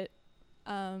enjoyed it.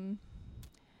 And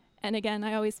again,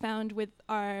 I always found with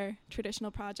our traditional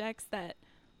projects that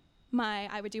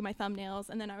I would do my thumbnails,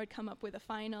 and then I would come up with a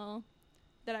final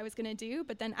that I was going to do,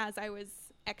 but then as I was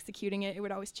executing it, it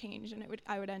would always change, and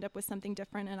I would end up with something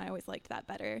different, and I always liked that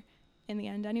better in the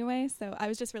end anyway. So I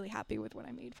was just really happy with what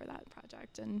I made for that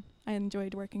project, and I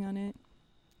enjoyed working on it.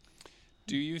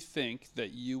 Do you think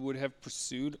that you would have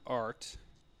pursued art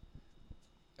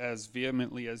as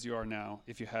vehemently as you are now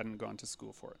if you hadn't gone to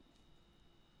school for it?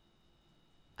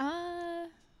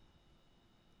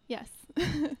 Yes.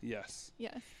 Yes.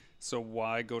 Yes. So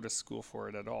why go to school for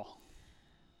it at all?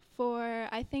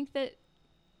 I think that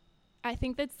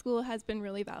school has been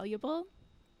really valuable.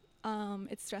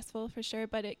 It's stressful for sure,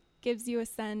 but it gives you a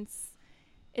sense.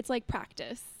 It's like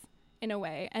practice in a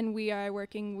way, and we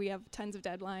have tons of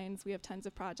deadlines, we have tons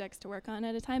of projects to work on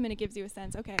at a time, and it gives you a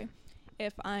sense, okay,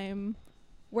 if I'm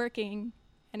working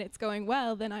and it's going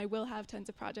well, then I will have tons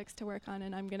of projects to work on,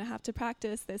 and I'm going to have to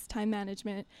practice this time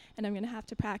management, and I'm going to have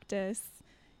to practice,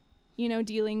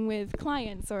 dealing with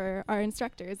clients or our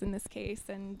instructors in this case,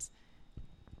 and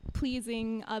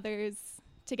pleasing others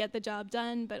to get the job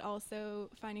done, but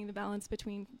also finding the balance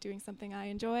between doing something I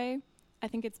enjoy. I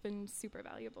think it's been super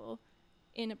valuable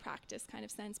in a practice kind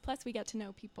of sense. Plus, we get to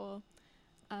know people.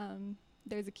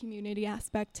 There's a community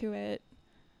aspect to it.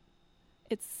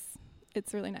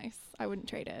 It's really nice. I wouldn't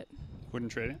trade it.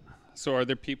 Wouldn't trade it? So are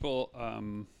there people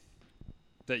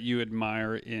that you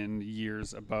admire in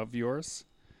years above yours?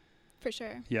 For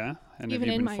sure. Yeah? And even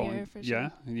in my year, for sure. Yeah?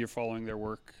 And you're following their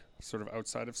work sort of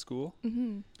outside of school?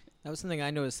 Mm-hmm. That was something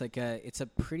I noticed. Like, it's a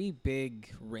pretty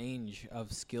big range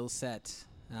of skill set.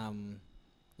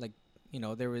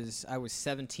 I was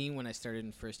 17 when I started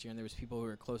in first year, and there was people who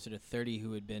were closer to 30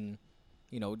 who had been,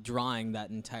 drawing that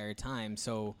entire time.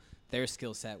 So their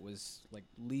skill set was like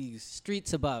leagues,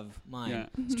 streets above mine,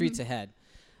 streets ahead.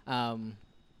 So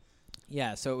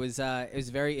it was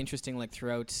very interesting. Like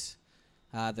throughout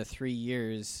the 3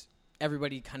 years,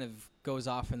 everybody kind of goes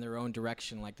off in their own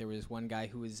direction. Like there was one guy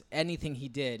who was anything he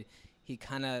did, he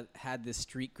kind of had this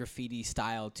street graffiti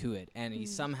style to it, and he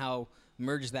somehow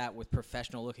merged that with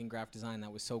professional looking graphic design.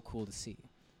 That was so cool to see.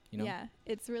 Yeah,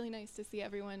 it's really nice to see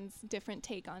everyone's different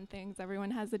take on things.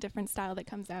 Everyone has a different style that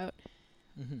comes out.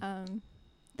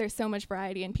 There's so much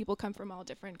variety, and people come from all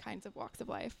different kinds of walks of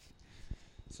life.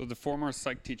 So the former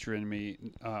psych teacher in me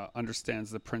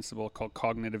understands the principle called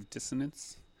cognitive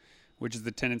dissonance, which is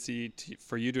the tendency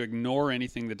for you to ignore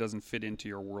anything that doesn't fit into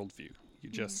your worldview. You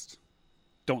just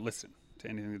don't listen to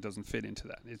anything that doesn't fit into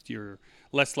that. You're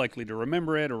less likely to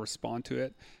remember it or respond to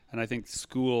it. And I think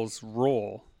school's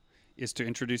role is to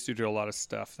introduce you to a lot of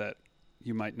stuff that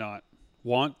you might not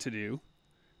want to do,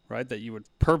 right? That you would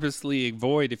purposely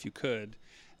avoid if you could.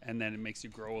 And then it makes you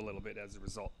grow a little bit as a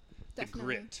result. Definitely. The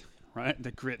grit, right?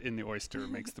 The grit in the oyster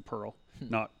makes the pearl,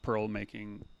 not pearl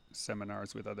making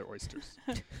seminars with other oysters.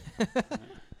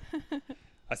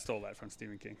 I stole that from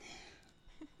Stephen King.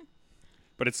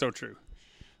 But it's so true,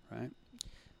 right?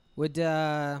 Would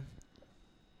you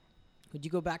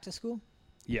go back to school?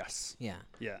 Yes. Yeah.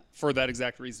 Yeah. For that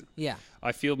exact reason. Yeah.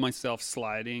 I feel myself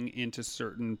sliding into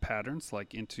certain patterns,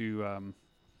 like into,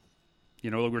 we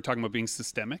were talking about being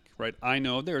systemic, right? I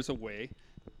know there's a way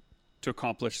to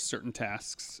accomplish certain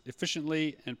tasks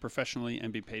efficiently and professionally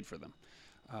and be paid for them.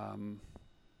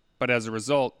 But as a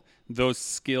result, those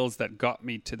skills that got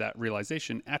me to that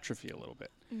realization atrophy a little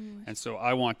bit. And so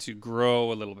I want to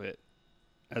grow a little bit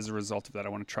as a result of that. I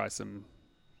want to try some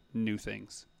new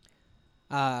things.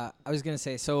 I was going to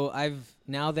say, so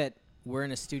now that we're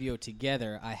in a studio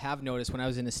together, I have noticed when I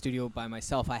was in a studio by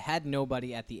myself, I had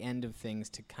nobody at the end of things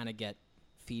to kind of get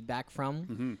feedback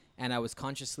from. And I was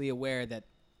consciously aware that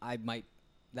I might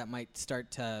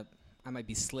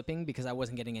be slipping because I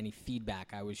wasn't getting any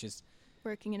feedback. I was just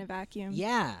working in a vacuum.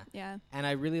 Yeah. Yeah. And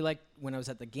I really liked when I was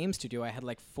at the game studio, I had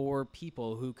like 4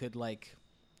 people who could like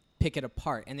pick it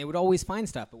apart, and they would always find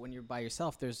stuff. But when you're by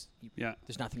yourself, there's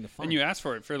nothing to find. And you ask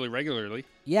for it fairly regularly.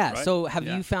 Yeah. Right? So have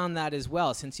you found that as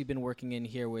well since you've been working in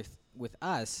here with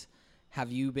us?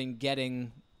 Have you been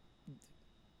getting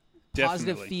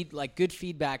positive good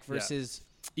feedback versus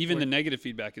even the negative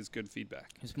feedback is good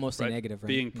feedback? It's mostly negative, right?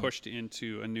 Being pushed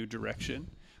into a new direction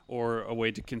or a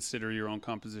way to consider your own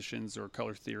compositions or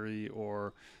color theory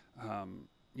or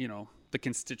the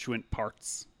constituent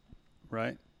parts,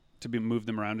 right? To move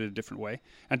them around in a different way,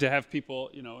 and to have people,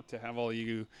 to have all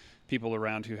you people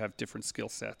around who have different skill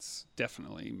sets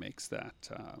definitely makes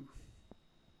that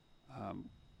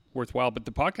worthwhile. But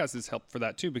the podcast has helped for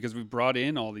that too, because we've brought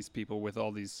in all these people with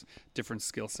all these different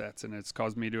skill sets, and it's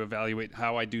caused me to evaluate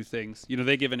how I do things.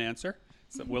 They give an answer,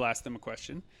 so we'll ask them a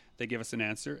question, they give us an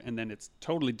answer, and then it's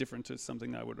totally different to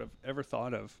something I would have ever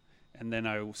thought of, and then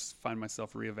I find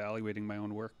myself reevaluating my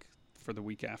own work for the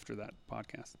week after that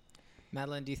podcast.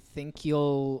 Madeline, do you think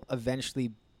you'll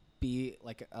eventually be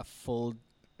like do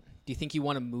you think you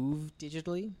want to move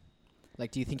digitally?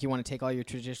 Like, do you think you want to take all your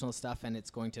traditional stuff and it's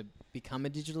going to become a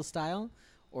digital style?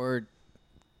 Or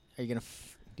are you going to,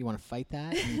 do you want to fight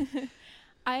that?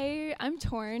 I'm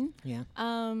torn. Yeah.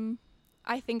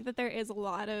 I think that there is a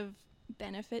lot of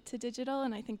benefit to digital,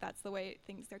 and I think that's the way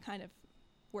things are kind of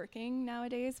working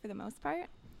nowadays for the most part.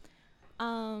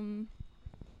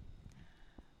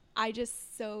 I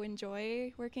just so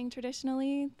enjoy working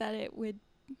traditionally that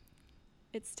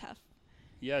it's tough.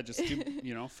 Yeah, just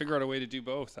figure out a way to do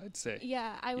both, I'd say.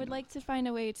 Yeah, I would like to find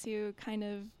a way to kind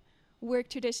of work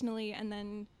traditionally and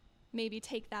then maybe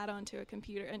take that onto a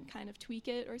computer and kind of tweak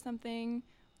it or something,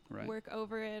 work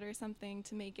over it or something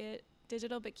to make it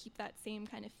digital, but keep that same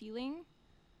kind of feeling.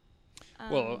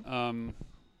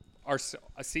 Our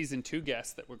season 2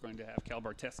 guest that we're going to have, Cal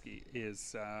Barteski,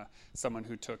 is someone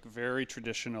who took very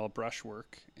traditional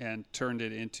brushwork and turned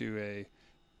it into a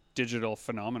digital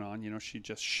phenomenon. She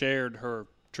just shared her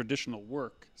traditional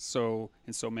work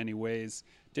in so many ways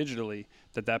digitally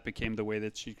that became the way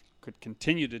that she could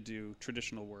continue to do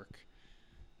traditional work,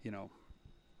 in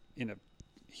a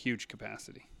huge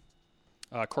capacity.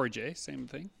 Corey J, same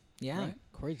thing. Yeah, right?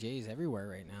 Corey J is everywhere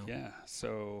right now. Yeah,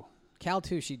 so... Cal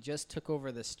too. She just took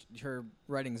over her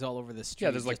writings all over the street. Yeah,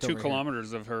 there's like 2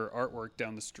 kilometers of her artwork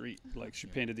down the street. Like she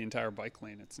painted the entire bike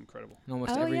lane. It's incredible. And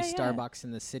almost every Starbucks in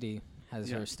the city has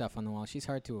her stuff on the wall. She's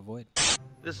hard to avoid.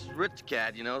 This rich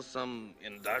cat, some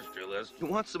industrialist, he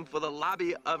wants them for the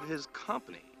lobby of his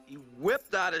company. He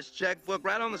whipped out his checkbook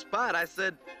right on the spot. I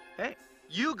said, hey,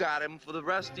 you got him for the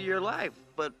rest of your life.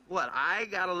 But what, I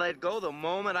gotta let go the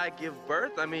moment I give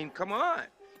birth? I mean, come on.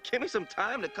 Give me some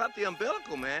time to cut the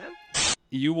umbilical, man.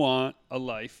 You want a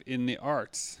life in the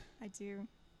arts. I do.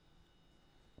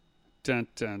 Dun,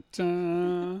 dun,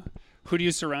 dun. Who do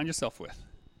you surround yourself with?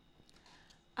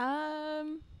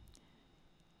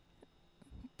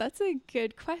 That's a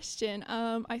good question.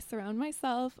 I surround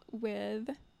myself with,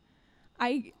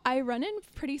 I run in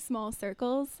pretty small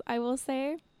circles, I will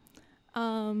say.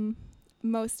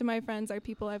 Most of my friends are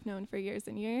people I've known for years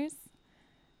and years.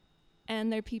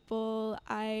 And they're people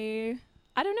I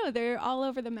don't know, they're all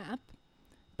over the map.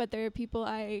 But they're people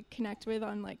I connect with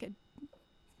on like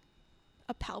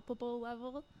a palpable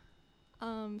level.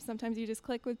 Sometimes you just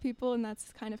click with people and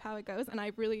that's kind of how it goes. And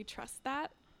I really trust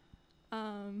that.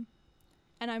 And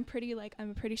I'm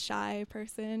a pretty shy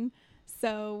person.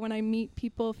 So when I meet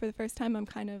people for the first time, I'm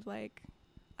kind of like,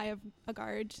 I have a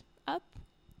guard up.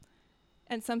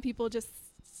 And some people just,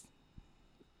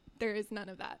 there is none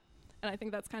of that. And I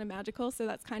think that's kind of magical. So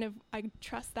that's kind of, I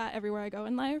trust that everywhere I go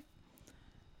in life.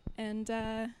 And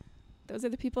those are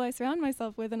the people I surround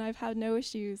myself with. And I've had no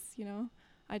issues, you know.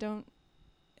 I don't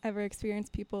ever experience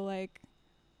people like,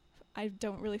 I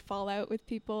don't really fall out with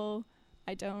people.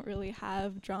 I don't really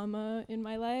have drama in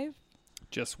my life.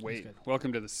 Just wait.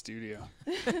 Welcome to the studio.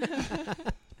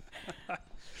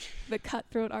 The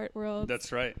cutthroat art world.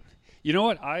 That's right. You know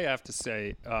what I have to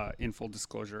say, in full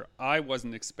disclosure, I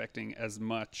wasn't expecting as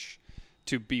much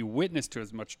to be witness to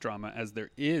as much drama as there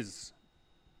is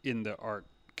in the art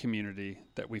community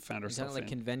that we found ourselves in.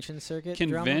 Convention circuit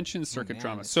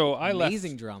drama? So I left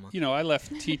amazing drama. You know, I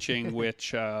left teaching,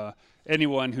 which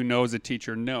anyone who knows a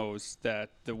teacher knows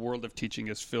that the world of teaching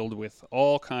is filled with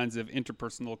all kinds of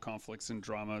interpersonal conflicts and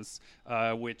dramas,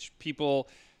 which people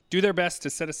do their best to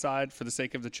set aside for the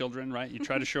sake of the children, right? You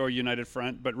try to show a united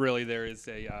front, but really there is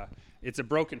it's a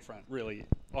broken front, really.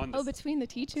 Between the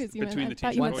teachers, you between meant. the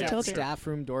teachers. Once the staff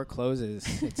room door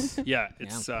closes, it's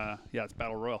it's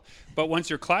battle royal. But once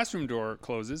your classroom door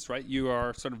closes, right, you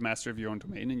are sort of master of your own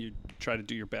domain, and you try to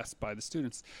do your best by the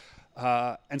students.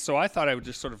 And so I thought I would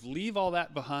just sort of leave all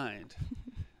that behind.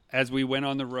 As we went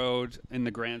on the road in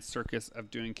the grand circus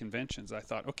of doing conventions, I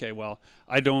thought, okay, well,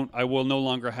 I will no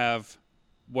longer have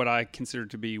what I consider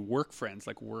to be work friends,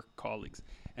 like work colleagues.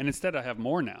 And instead I have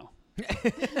more now.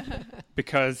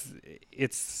 Because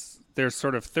there's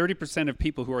sort of 30% of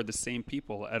people who are the same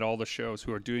people at all the shows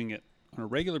who are doing it on a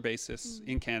regular basis,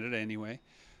 in Canada anyway,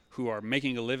 who are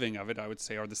making a living of it, I would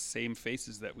say, are the same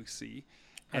faces that we see.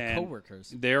 Our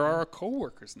coworkers. There are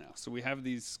coworkers now. So we have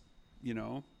these,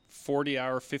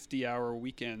 40-hour, 50-hour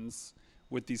weekends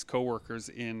with these coworkers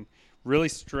in really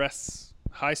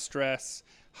high stress,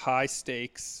 high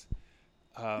stakes.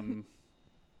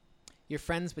 You're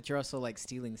friends, but you're also like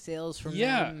stealing sales from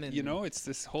them. Yeah, it's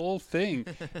this whole thing.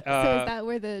 So is that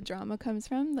where the drama comes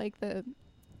from? Like the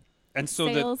and so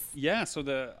sales?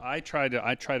 I try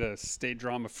to stay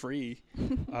drama free,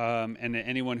 and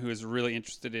anyone who is really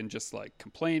interested in just like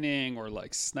complaining or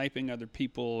like sniping other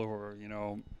people or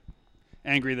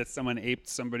angry that someone aped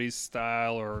somebody's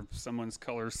style or someone's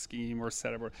color scheme or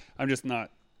setup, I'm just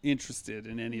not interested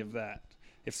in any of that.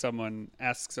 If someone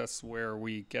asks us where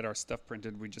we get our stuff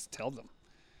printed, we just tell them.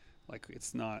 Like,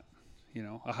 it's not,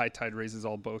 a high tide raises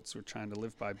all boats we're trying to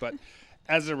live by. But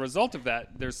as a result of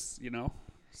that, there's,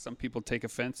 some people take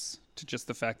offense to just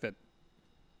the fact that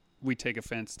we take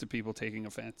offense to people taking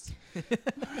offense.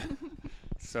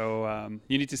 So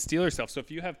you need to steel yourself. So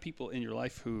if you have people in your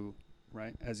life who,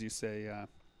 right, as you say,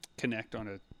 connect on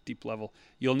a deep level,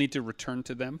 you'll need to return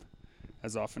to them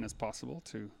as often as possible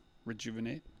to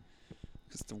rejuvenate.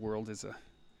 Because the world is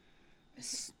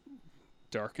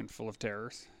dark and full of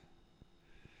terrors.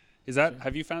 Is that?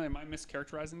 Have you found? Am I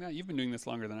mischaracterizing that? You've been doing this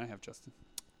longer than I have, Justin.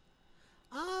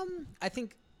 I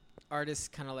think artists,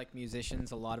 kind of like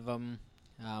musicians, a lot of them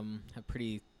have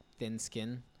pretty thin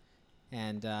skin,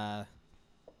 and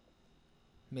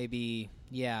maybe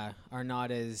are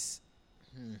not as.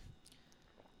 I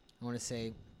want to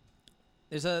say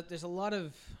there's a lot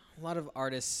of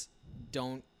artists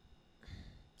don't.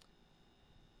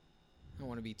 I don't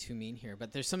want to be too mean here,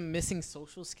 but there's some missing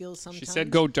social skills sometimes. She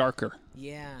said go darker.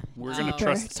 Yeah. We're going to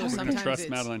trust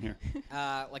Madeline here.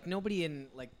 Like nobody in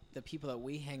like the people that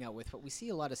we hang out with, but we see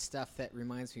a lot of stuff that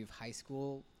reminds me of high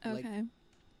school like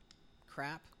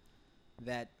crap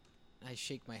that I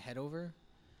shake my head over.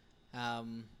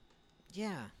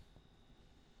 Yeah.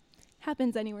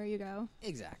 Happens anywhere you go.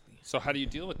 Exactly. So how do you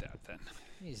deal with that then?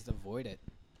 You just avoid it.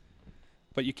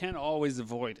 but you can't always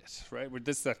avoid it, right?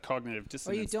 This is that cognitive Or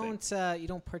dissonance. you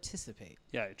don't participate.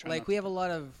 Yeah, you try Like not we to. have a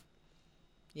lot of,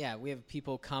 we have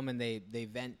people come and they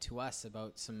vent to us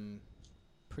about some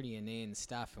pretty inane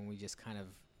stuff, and we just kind of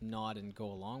nod and go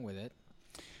along with it.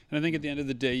 And I think at the end of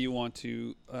the day, you want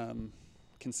to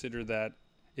consider that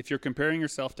if you're comparing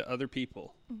yourself to other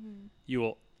people, you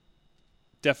will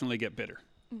definitely get bitter.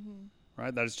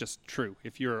 Right? That is just true.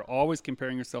 If you're always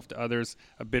comparing yourself to others,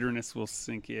 a bitterness will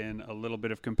sink in, a little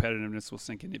bit of competitiveness will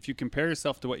sink in. If you compare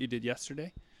yourself to what you did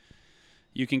yesterday,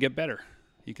 you can get better.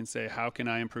 You can say, how can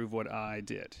I improve what I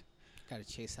did? Got to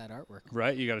chase that artwork.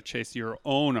 Right? You got to chase your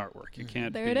own artwork. You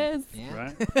can't There be, it is. Yeah.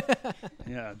 right?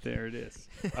 Yeah, there it is.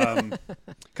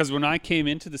 Because when I came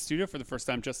into the studio for the first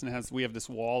time, we have this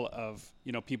wall of,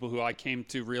 people who I came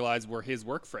to realize were his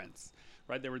work friends.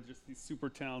 Right, there were just these super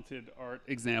talented art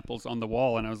examples on the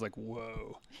wall, and I was like,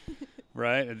 "Whoa!"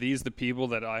 Right, are these the people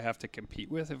that I have to compete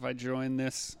with if I join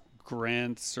this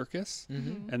grand circus?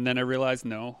 And then I realized,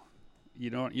 no,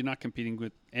 you're not competing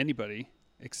with anybody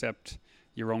except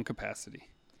your own capacity.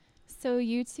 So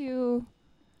you two,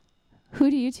 who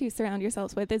do you two surround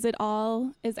yourselves with? Is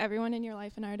everyone in your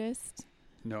life an artist?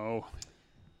 No,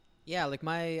 Yeah, like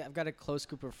I've got a close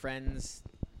group of friends,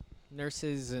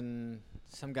 nurses, and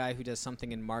some guy who does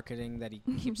something in marketing that he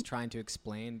keeps trying to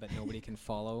explain, but nobody can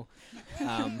follow.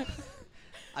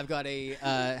 I've got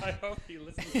I hope he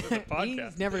listens to the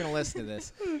podcast. He's never gonna listen to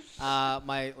this.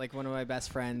 One of my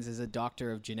best friends is a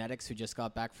doctor of genetics who just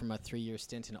got back from a 3-year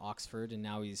stint in Oxford, and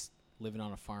now he's living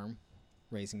on a farm,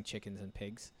 raising chickens and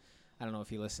pigs. I don't know if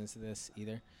he listens to this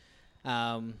either.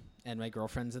 And my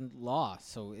girlfriend's in law,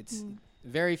 so it's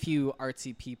very few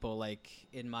artsy people like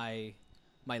in my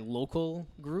local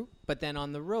group. But then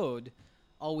on the road,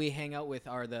 all we hang out with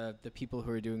are the people who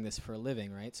are doing this for a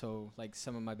living, right? So like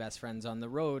some of my best friends on the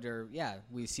road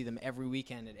we see them every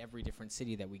weekend at every different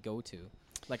city that we go to,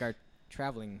 like our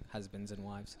traveling husbands and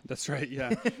wives. That's right.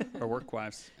 Yeah, our work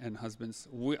wives and husbands.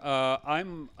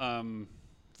 I'm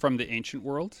from the ancient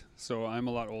world, so I'm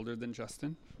a lot older than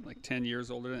Justin, like 10 years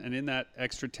older. And in that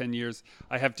extra 10 years,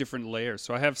 I have different layers.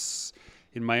 So I have,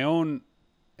 in my own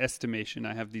estimation,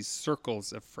 I have these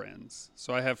circles of friends.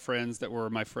 So I have friends that were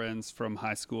my friends from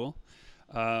high school,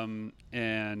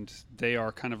 and they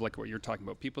are kind of like what you're talking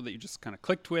about, people that you just kind of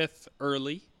clicked with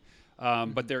early,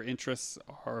 but their interests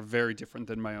are very different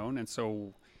than my own. And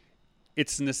so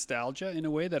it's nostalgia in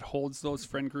a way that holds those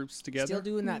friend groups together. Still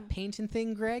doing that painting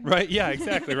thing, Greg? Right. Yeah,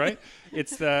 exactly. Right.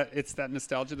 It's that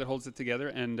nostalgia that holds it together.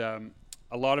 And,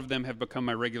 a lot of them have become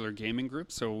my regular gaming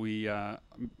group. So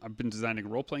I've been designing a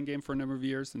role-playing game for a number of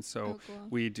years, and so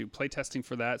we do playtesting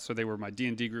for that. So they were my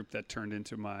D&D group that turned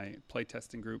into my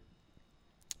playtesting group,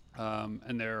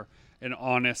 and they're an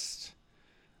honest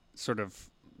sort of,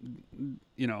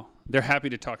 they're happy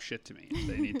to talk shit to me if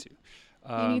they need to.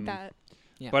 You need that.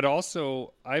 Yeah. But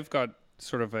also, I've got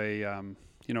sort of a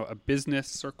business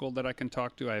circle that I can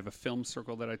talk to. I have a film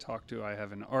circle that I talk to. I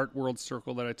have an art world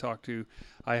circle that I talk to.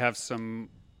 I have some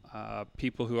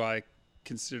people who I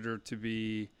consider to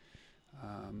be,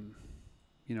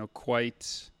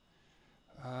 quite,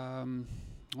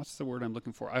 what's the word I'm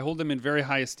looking for? I hold them in very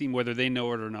high esteem, whether they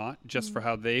know it or not, just for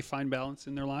how they find balance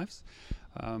in their lives.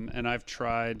 And I've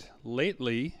tried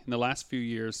lately, in the last few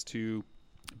years, to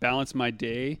balance my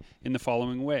day in the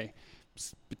following way.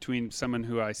 Between someone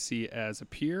who I see as a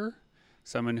peer,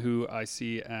 someone who I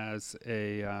see as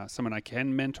someone I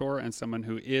can mentor, and someone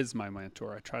who is my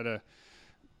mentor. I try to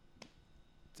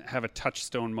have a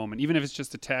touchstone moment, even if it's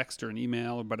just a text or an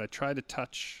email, but I try to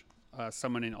touch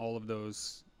someone in all of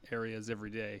those areas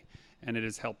every day, and it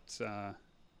has helped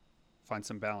find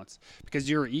some balance, because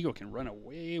your ego can run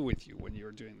away with you when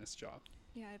you're doing this job.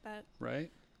 Yeah, I bet.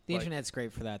 Right? The internet's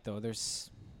great for that, though. There's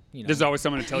always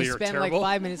someone to tell you're spend terrible.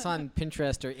 like 5 minutes on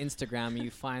Pinterest or Instagram, and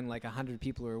you find like 100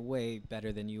 people who are way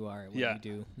better than you are at what you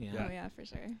do. Yeah. Oh yeah, for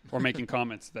sure. Or making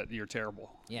comments that you're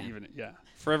terrible. Yeah.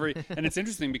 For every, and it's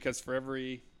interesting because for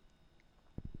every,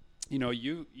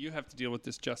 you have to deal with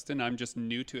this, Justin. I'm just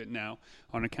new to it now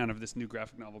on account of this new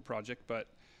graphic novel project. But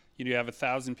you have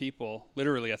 1,000 people,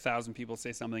 literally 1,000 people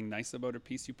say something nice about a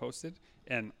piece you posted,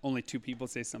 and only 2 people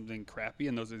say something crappy,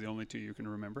 and those are the only 2 you can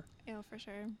remember. Yeah, for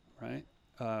sure. Right.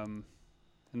 And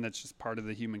that's just part of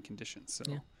the human condition. So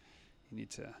you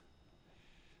need to.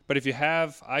 But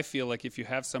I feel like if you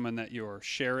have someone that you're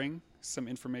sharing some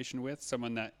information with,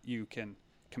 someone that you can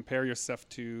compare yourself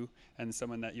to, and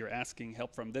someone that you're asking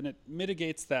help from, then it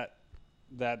mitigates that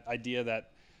idea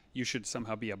that you should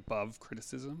somehow be above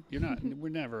criticism. You're not. We're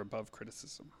never above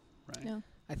criticism, right? No.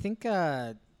 I think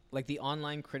like the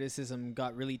online criticism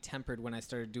got really tempered when I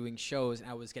started doing shows, and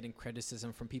I was getting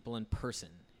criticism from people in person.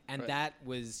 And that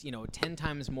was, 10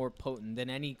 times more potent than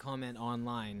any comment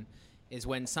online, is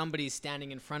when somebody's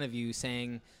standing in front of you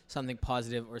saying something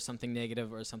positive or something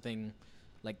negative or something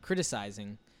like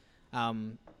criticizing.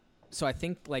 So I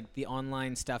think like the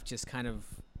online stuff just kind of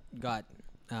got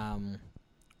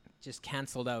just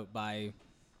canceled out by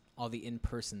all the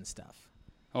in-person stuff.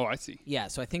 Oh, I see. Yeah,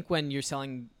 so I think when you're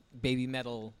selling Baby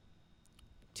Metal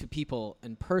to people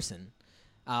in person,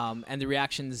 and the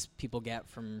reactions people get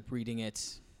from reading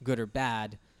it, good or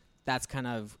bad, it's going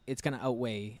to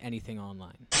outweigh anything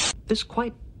online. This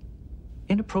quite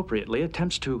inappropriately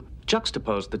attempts to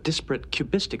juxtapose the disparate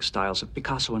cubistic styles of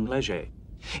Picasso and Leger.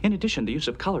 In addition, the use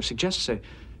of color suggests a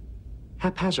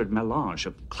haphazard melange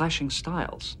of clashing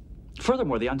styles.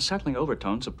 Furthermore, the unsettling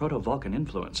overtones of proto-Vulcan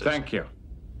influences. Thank you,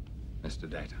 Mr.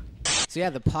 Data. So yeah,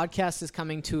 the podcast is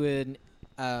coming to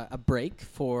a break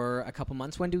for a couple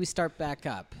months. When do we start back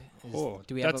up?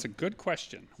 That's a good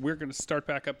question. We're going to start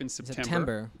back up in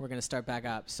September. We're going to start back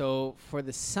up. So for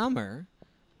the summer,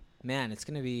 man, it's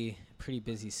going to be a pretty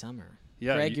busy summer.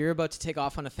 Yeah, Greg, you're about to take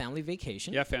off on a family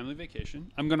vacation. Yeah, family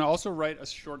vacation. I'm going to also write a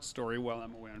short story while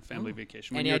I'm away on family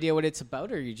vacation. Any idea what it's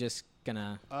about, or are you just going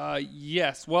to...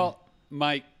 Yes. Well,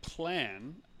 my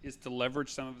plan is to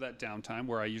leverage some of that downtime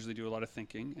where I usually do a lot of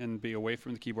thinking and be away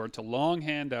from the keyboard to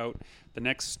longhand out the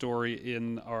next story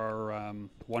in our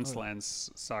Once Lands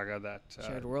saga, that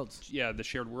Shared Worlds. Yeah, the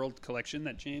Shared World collection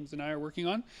that James and I are working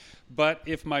on. But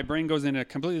if my brain goes in a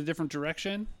completely different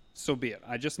direction, so be it.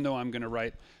 I just know I'm going to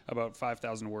write about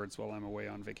 5,000 words while I'm away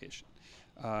on vacation,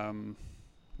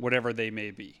 whatever they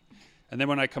may be. And then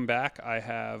when I come back, I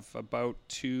have about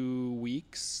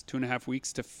 2.5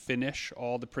 weeks to finish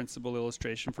all the principal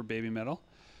illustration for Baby Metal.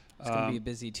 It's going to be a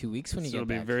busy 2 weeks when you get back.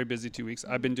 It'll be a very busy 2 weeks.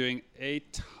 I've been doing a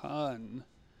ton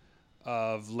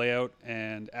of layout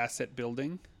and asset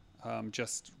building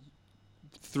just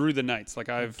through the nights. Like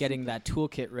getting that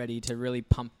toolkit ready to really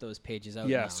pump those pages out.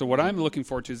 Yeah, now. So what I'm looking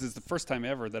forward to is the first time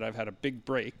ever that I've had a big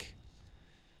break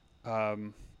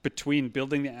between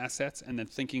building the assets and then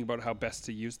thinking about how best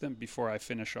to use them before I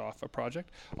finish off a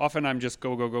project. Often I'm just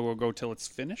go till it's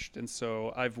finished. And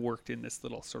so I've worked in this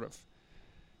little sort of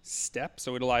step.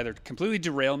 So it'll either completely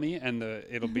derail me and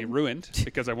it'll be ruined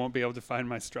because I won't be able to find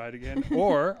my stride again,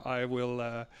 or I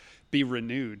will be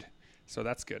renewed. So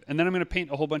that's good. And then I'm going to paint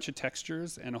a whole bunch of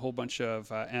textures and a whole bunch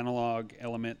of analog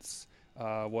elements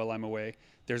while I'm away.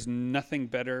 There's nothing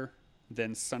better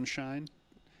than sunshine,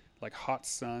 like hot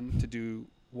sun, to do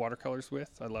watercolors with.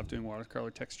 I love doing watercolor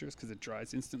textures because it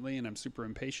dries instantly and I'm super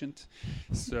impatient.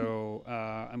 So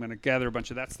I'm going to gather a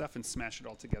bunch of that stuff and smash it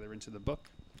all together into the book.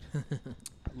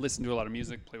 Listen to a lot of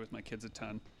music, play with my kids a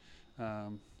ton,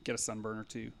 get a sunburn or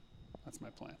two. That's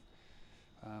my plan.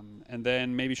 And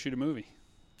then maybe shoot a movie.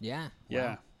 Yeah. Yeah.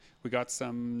 Wow. We got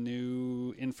some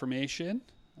new information.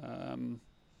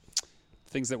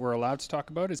 Things that we're allowed to talk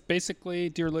about is basically,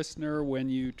 dear listener, when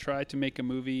you try to make a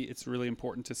movie, it's really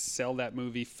important to sell that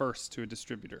movie first to a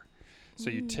distributor. So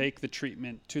you take the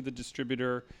treatment to the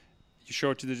distributor, you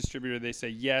show it to the distributor, they say,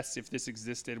 yes, if this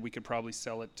existed, we could probably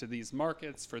sell it to these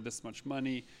markets for this much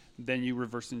money. Then you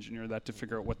reverse engineer that to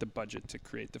figure out what the budget to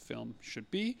create the film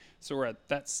should be. So we're at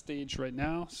that stage right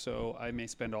now. So I may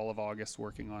spend all of August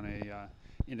working on a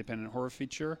independent horror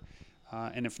feature.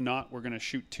 And if not, we're going to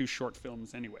shoot 2 short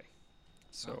films anyway.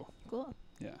 So cool.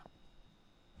 Yeah.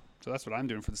 So that's what I'm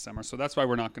doing for the summer. So that's why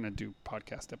we're not going to do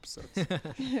podcast episodes.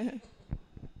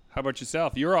 How about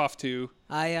yourself? You're off to...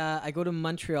 I go to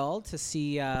Montreal to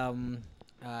see...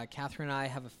 Catherine and I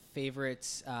have a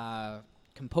favorite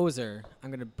composer. I'm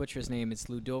going to butcher his name. It's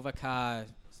Ludovica.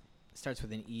 Starts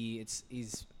with an E.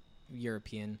 He's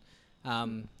European.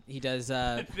 He does...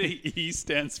 the E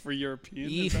stands for European.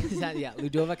 Yeah,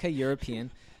 Ludovica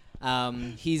European.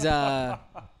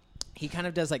 He kind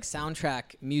of does like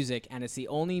soundtrack music, and it's the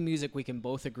only music we can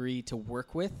both agree to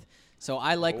work with. So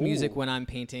I like music when I'm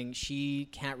painting. She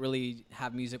can't really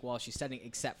have music while she's studying,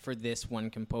 except for this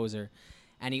one composer.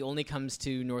 And he only comes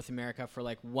to North America for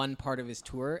like one part of his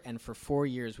tour, and for 4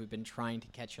 years we've been trying to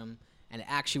catch him, and it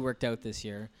actually worked out this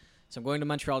year. So I'm going to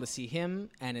Montreal to see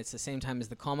him, and it's the same time as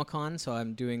the Comic-Con, so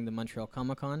I'm doing the Montreal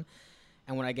Comic-Con.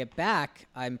 And when I get back,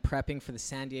 I'm prepping for the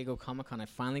San Diego Comic-Con. I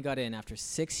finally got in after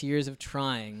 6 years of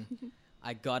trying.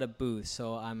 I got a booth,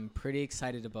 so I'm pretty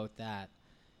excited about that.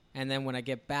 And then when I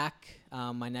get back,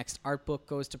 my next art book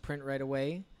goes to print right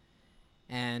away.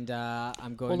 And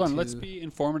I'm going to... Hold on, let's be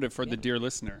informative for the dear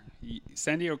listener.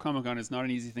 San Diego Comic-Con is not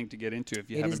an easy thing to get into if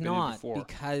you haven't been in before. It is not,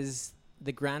 because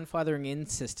the grandfathering in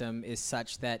system is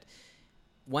such that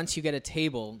once you get a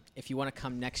table, if you want to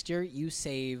come next year, you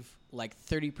save like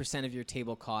 30% of your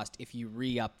table cost if you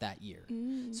re-up that year.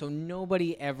 So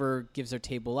nobody ever gives their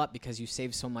table up because you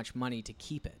save so much money to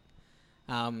keep it.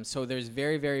 So there's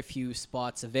very, very few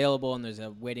spots available, and there's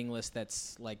a waiting list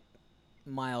that's like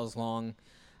miles long.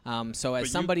 So as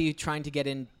somebody trying to get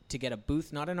in to get a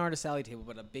booth, not an Artist Alley table,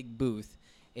 but a big booth,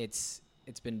 it's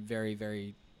been very,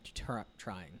 very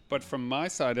trying. But from my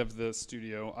side of the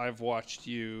studio, I've watched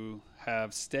you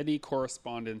have steady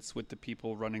correspondence with the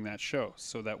people running that show,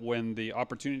 so that when the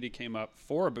opportunity came up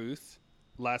for a booth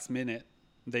last minute,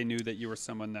 they knew that you were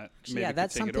someone that maybe could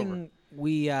that's take it over.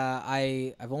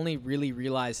 something I've only really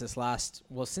realized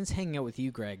since hanging out with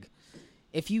you, Greg.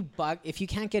 If you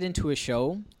can't get into a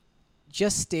show,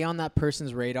 just stay on that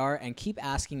person's radar and keep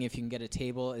asking if you can get a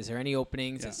table. Is there any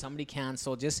openings? Did somebody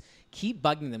cancel? Just keep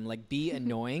bugging them. Like, be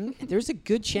annoying. There's a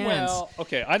good chance. Well,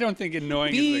 okay, I don't think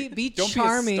annoying is be don't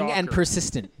charming be a and stalker.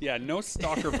 persistent. Yeah, no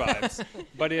stalker vibes.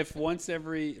 But if once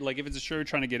every, like if it's a show you're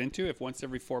trying to get into, if once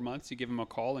every 4 months you give them a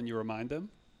call and you remind them,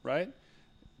 right?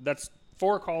 That's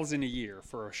 4 calls in a year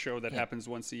for a show that happens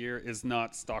once a year is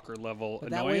not stalker level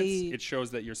annoyance. It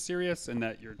shows that you're serious and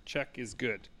that your check is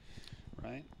good,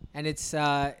 right? And it's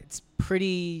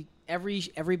pretty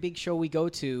every big show we go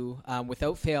to,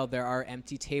 without fail, there are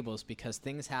empty tables because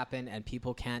things happen and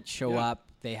people can't show up.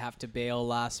 They have to bail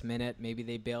last minute. Maybe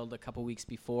they bailed a couple weeks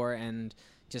before and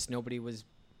just nobody was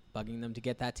bugging them to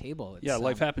get that table. It's,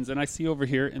 life happens. And I see over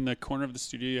here in the corner of the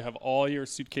studio, you have all your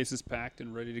suitcases packed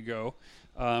and ready to go.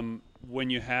 When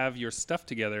you have your stuff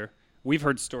together, we've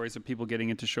heard stories of people getting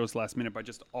into shows last minute by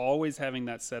just always having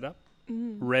that set up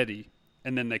ready.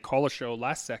 And then they call a show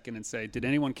last second and say, did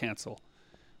anyone cancel?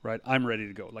 Right? I'm ready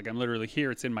to go. Like, I'm literally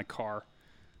here. It's in my car.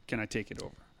 Can I take it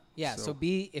over? Yeah. So if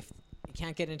you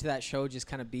can't get into that show, just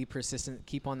kind of be persistent.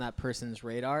 Keep on that person's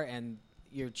radar and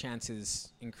your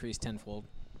chances increase tenfold.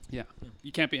 Yeah.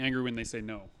 You can't be angry when they say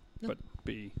no. But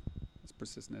be as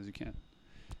persistent as you can.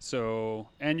 So,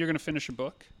 and you're going to finish a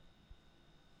book?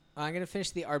 I'm going to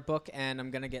finish the art book, and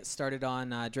I'm going to get started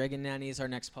on Dragon Nannies. Our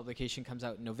next publication comes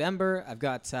out in November. I've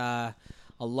got a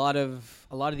lot of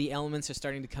the elements are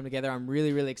starting to come together. I'm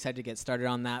really, really excited to get started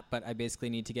on that, but I basically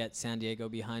need to get San Diego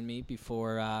behind me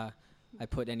before I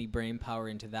put any brain power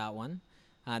into that one.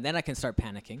 Then I can start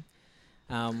panicking.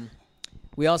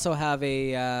 We also have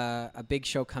a big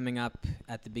show coming up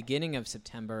at the beginning of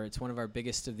September. It's one of our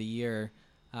biggest of the year.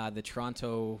 The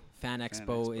Toronto Fan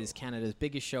Expo is Canada's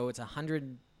biggest show. It's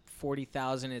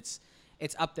 140,000. It's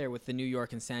up there with the New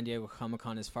York and San Diego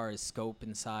Comic-Con as far as scope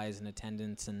and size and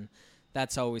attendance, and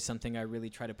that's always something I really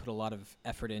try to put a lot of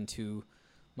effort into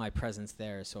my presence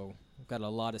there. So I've got a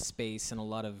lot of space and a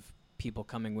lot of people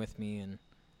coming with me, and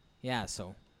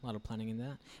so a lot of planning in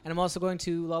that. And I'm also going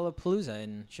to Lollapalooza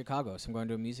in Chicago, so I'm going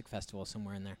to a music festival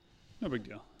somewhere in there. No big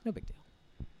deal. No big deal.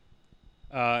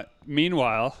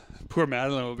 Meanwhile, poor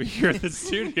Madeline will be here in the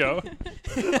studio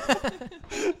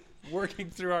working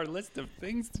through our list of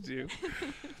things to do.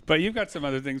 But you've got some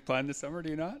other things planned this summer, do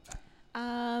you not?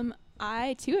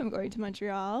 I, too, am going to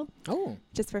Montreal. Oh.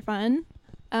 Just for fun.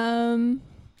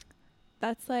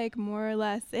 That's, like, more or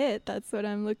less it. That's what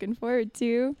I'm looking forward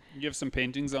to. You have some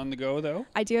paintings on the go, though?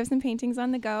 I do have some paintings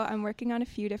on the go. I'm working on a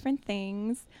few different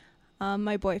things.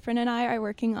 My boyfriend and I are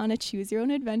working on a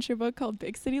choose-your-own-adventure book called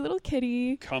Big City Little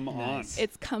Kitty. Come on.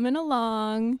 It's coming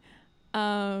along.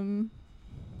 I've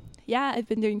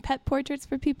been doing pet portraits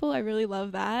for people. I really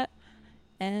love that.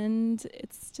 And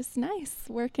it's just nice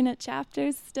working at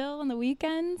Chapters still on the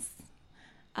weekends.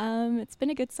 It's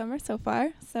been a good summer so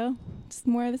far, so just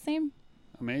more of the same.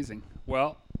 Amazing.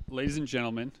 Well, ladies and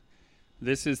gentlemen,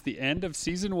 this is the end of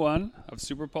Season 1 of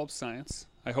Super Pulp Science.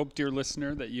 I hope, dear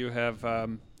listener, that you have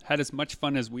had as much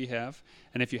fun as we have.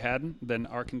 And if you hadn't, then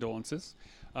our condolences.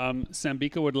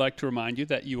 Sambika would like to remind you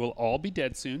that you will all be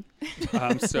dead soon.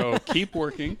 So keep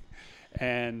working.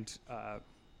 And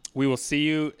we will see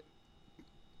you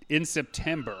in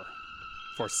September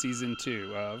for Season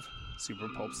 2 of Super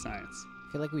Pulp Science.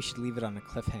 I feel like we should leave it on a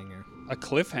cliffhanger. A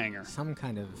cliffhanger? Some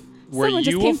kind of... Where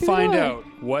you will find out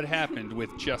what happened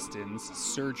with Justin's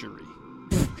surgery.